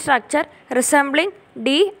 Penicillin structure റിസംബ്ലിങ്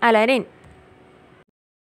D alanine.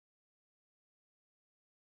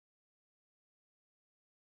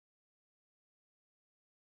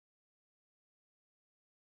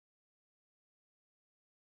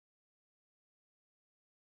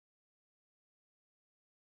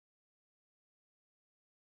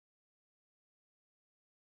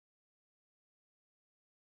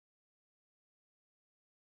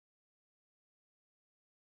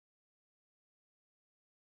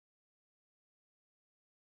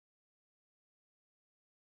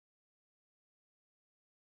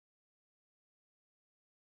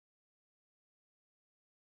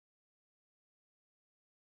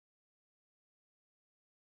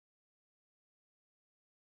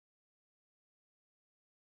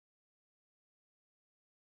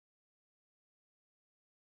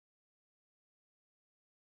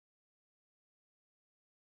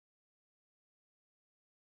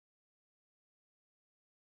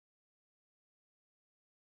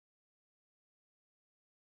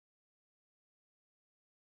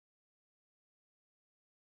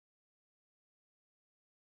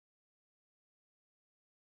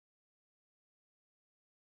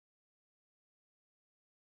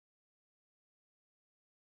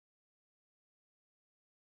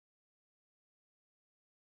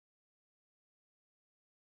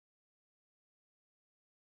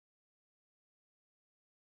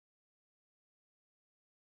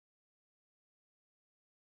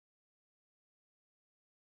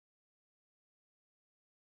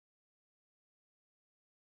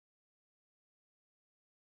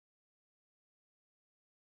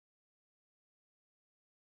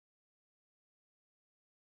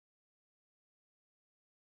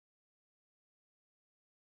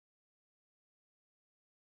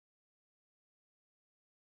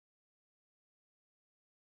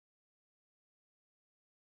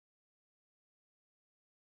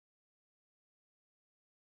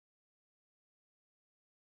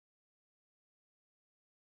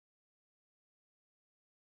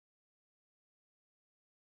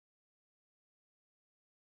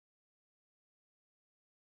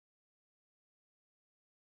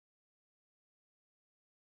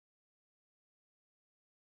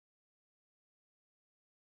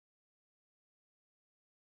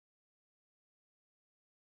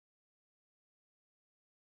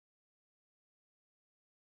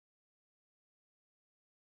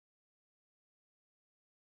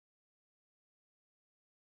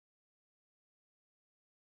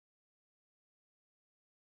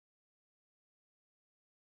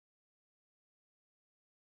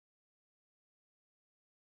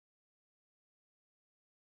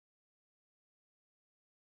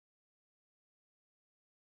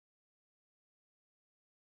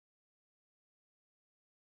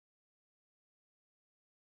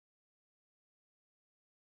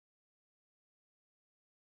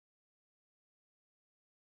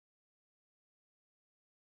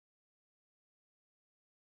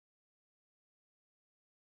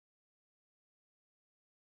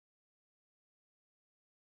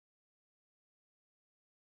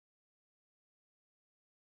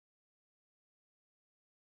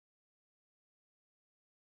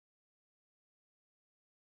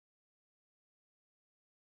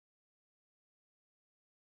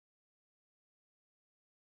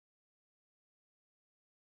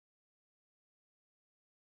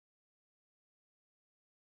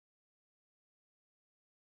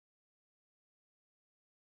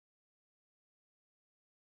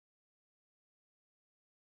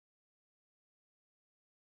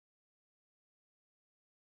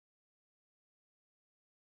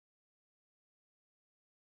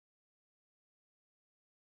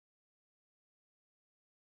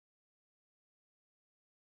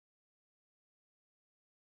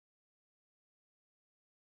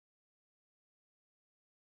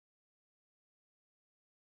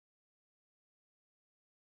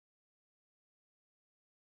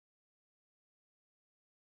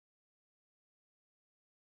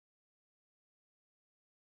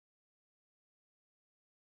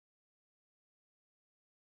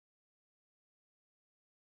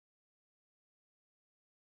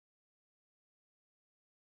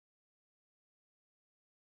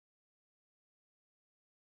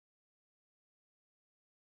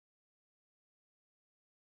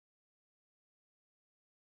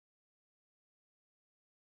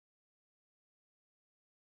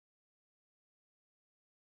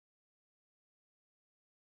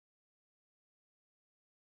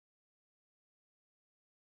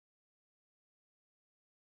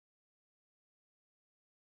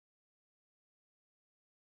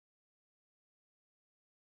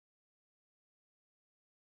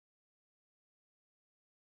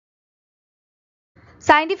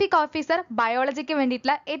 Scientific officer ബയോളജിക്ക്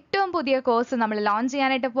വേണ്ടിയിട്ടുള്ള ഏറ്റവും പുതിയ കോഴ്സ് നമ്മൾ ലോഞ്ച്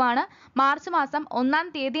ചെയ്യാനായിട്ട് പോവാണ്. മാർച്ച് മാസം 1-ാം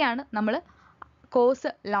തീയതിയാണ് നമ്മൾ കോഴ്സ്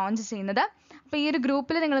ലോഞ്ച് ചെയ്യുന്നത്. അപ്പോൾ ഈ ഒരു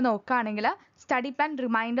ഗ്രൂപ്പിൽ നിങ്ങൾ നോക്കുകയാണെങ്കിൽ സ്റ്റഡി പ്ലാൻ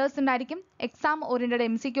റിമൈൻഡേഴ്സ് ഉണ്ടായിരിക്കും, എക്സാം ഓറിയന്റഡ്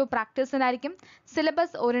MCQ പ്രാക്ടീസ് ഉണ്ടായിരിക്കും,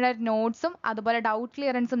 സിലബസ് ഓറിയന്റഡ് നോട്ട്സും അതുപോലെ ഡൗട്ട്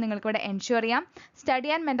ക്ലിയറൻസും നിങ്ങൾക്ക് ഇവിടെ എൻഷുർ ചെയ്യാം.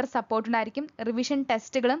 സ്റ്റഡി ആൻഡ് മെന്റർ സപ്പോർട്ട് ഉണ്ടായിരിക്കും, റിവിഷൻ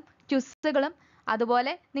ടെസ്റ്റുകളും ക്വിസുകളും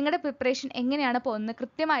അതുപോലെ നിങ്ങളുടെ പ്രിപ്പറേഷൻ എങ്ങനെയാണ് പോകുന്നത്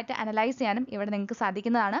കൃത്യമായിട്ട് അനലൈസ് ചെയ്യാനും ഇവിടെ നിങ്ങൾക്ക്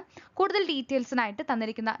സാധിക്കുന്നതാണ്. കൂടുതൽ ഡീറ്റെയിൽസിനായിട്ട്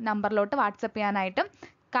തന്നിരിക്കുന്ന നമ്പറിലോട്ട് വാട്സപ്പ് ചെയ്യാനായിട്ടും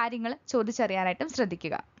കാര്യങ്ങൾ ചോദിച്ചറിയാനായിട്ടും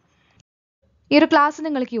ശ്രദ്ധിക്കുക. ഈ ഒരു ക്ലാസ്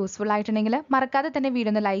നിങ്ങൾക്ക് യൂസ്ഫുൾ ആയിട്ടുണ്ടെങ്കിൽ മറക്കാതെ തന്നെ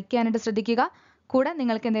വീഡിയോ ഒന്ന് ലൈക്ക് ചെയ്യാനായിട്ട് ശ്രദ്ധിക്കുക. കൂടെ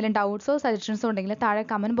നിങ്ങൾക്ക് എന്തെങ്കിലും ഡൗട്ട്സോ സജഷൻസോ ഉണ്ടെങ്കിൽ താഴെ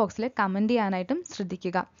കമൻറ്റ് ബോക്സിൽ കമൻറ്റ് ചെയ്യാനായിട്ടും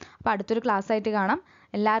ശ്രദ്ധിക്കുക. അപ്പോൾ അടുത്തൊരു ക്ലാസ് ആയിട്ട് കാണാം.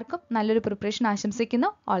 എല്ലാവർക്കും നല്ലൊരു പ്രിപ്പറേഷൻ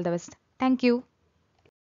ആശംസിക്കുന്നു. All the best. Thank you.